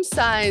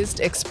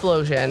medium-sized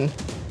explosion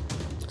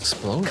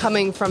Explode.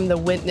 coming from the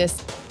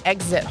witness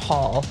exit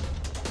hall,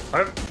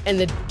 and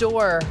the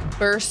door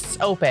bursts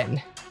open,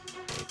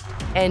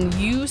 and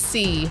you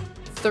see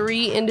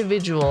 3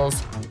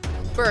 individuals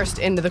burst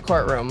into the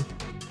courtroom.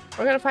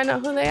 We're gonna find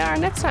out who they are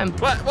next time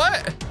What?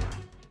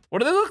 What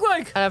do they look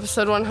like? on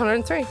episode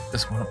 103.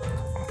 This one.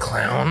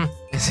 Clown.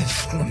 Is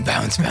it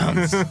bounce?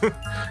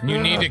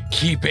 You need to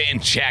keep it in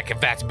check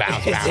if that's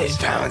bounce Is bounce.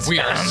 it bounce? We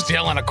are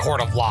still in a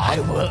court of law. I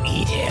will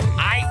eat him.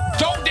 I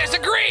don't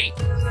disagree.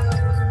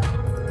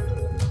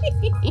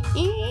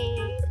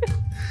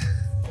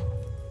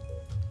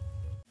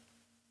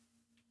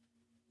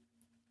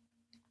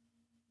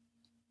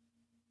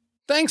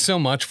 Thanks so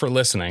much for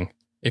listening.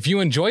 If you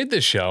enjoyed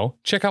this show,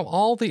 check out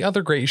all the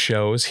other great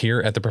shows here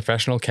at the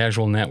Professional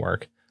Casual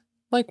Network.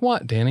 Like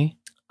what, Danny?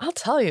 I'll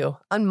tell you.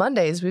 On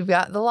Mondays, we've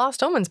got the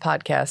Lost Omens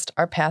podcast,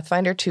 our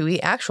Pathfinder 2e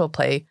actual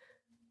play,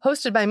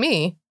 hosted by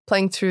me,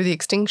 playing through the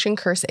Extinction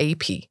Curse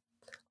AP.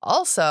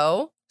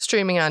 Also,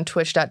 streaming on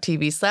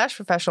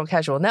twitch.tv/Professional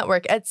Casual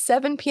Network at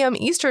 7 p.m.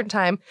 Eastern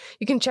Time,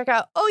 you can check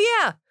out,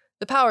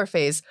 The Power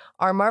Phase,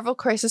 our Marvel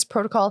Crisis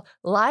Protocol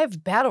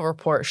live battle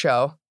report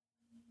show.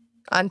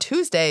 On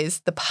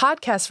Tuesdays, the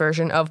podcast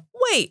version of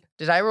Wait,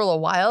 Did I Roll a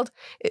Wild?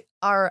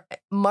 Our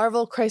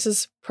Marvel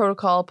Crisis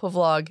Protocol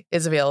vlog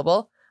is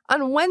available.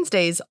 On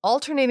Wednesdays,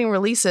 alternating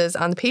releases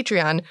on the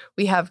Patreon,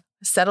 we have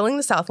Settling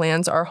the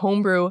Southlands, our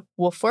homebrew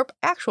Wolfthorpe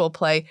actual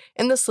play,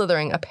 and The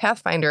Slithering, a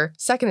Pathfinder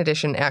 2nd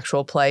edition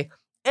actual play.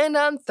 And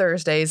on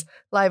Thursdays,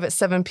 live at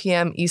 7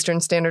 p.m.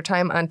 Eastern Standard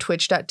Time on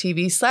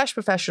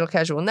twitch.tv/Professional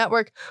Casual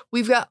Network,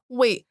 we've got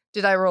Wait,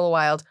 Did I Roll a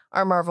Wild?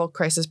 Our Marvel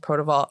Crisis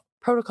Protocol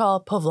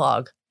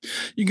vlog.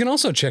 You can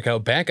also check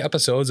out back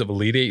episodes of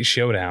Elite 8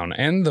 Showdown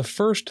and the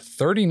first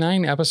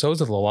 39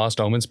 episodes of the Lost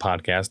Omens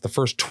podcast, the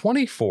first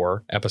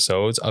 24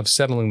 episodes of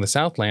Settling the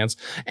Southlands,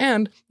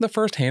 and the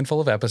first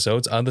handful of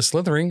episodes of The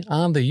Slithering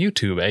on the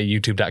YouTube at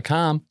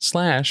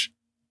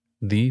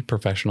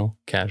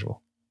youtube.com/theprofessionalcasual.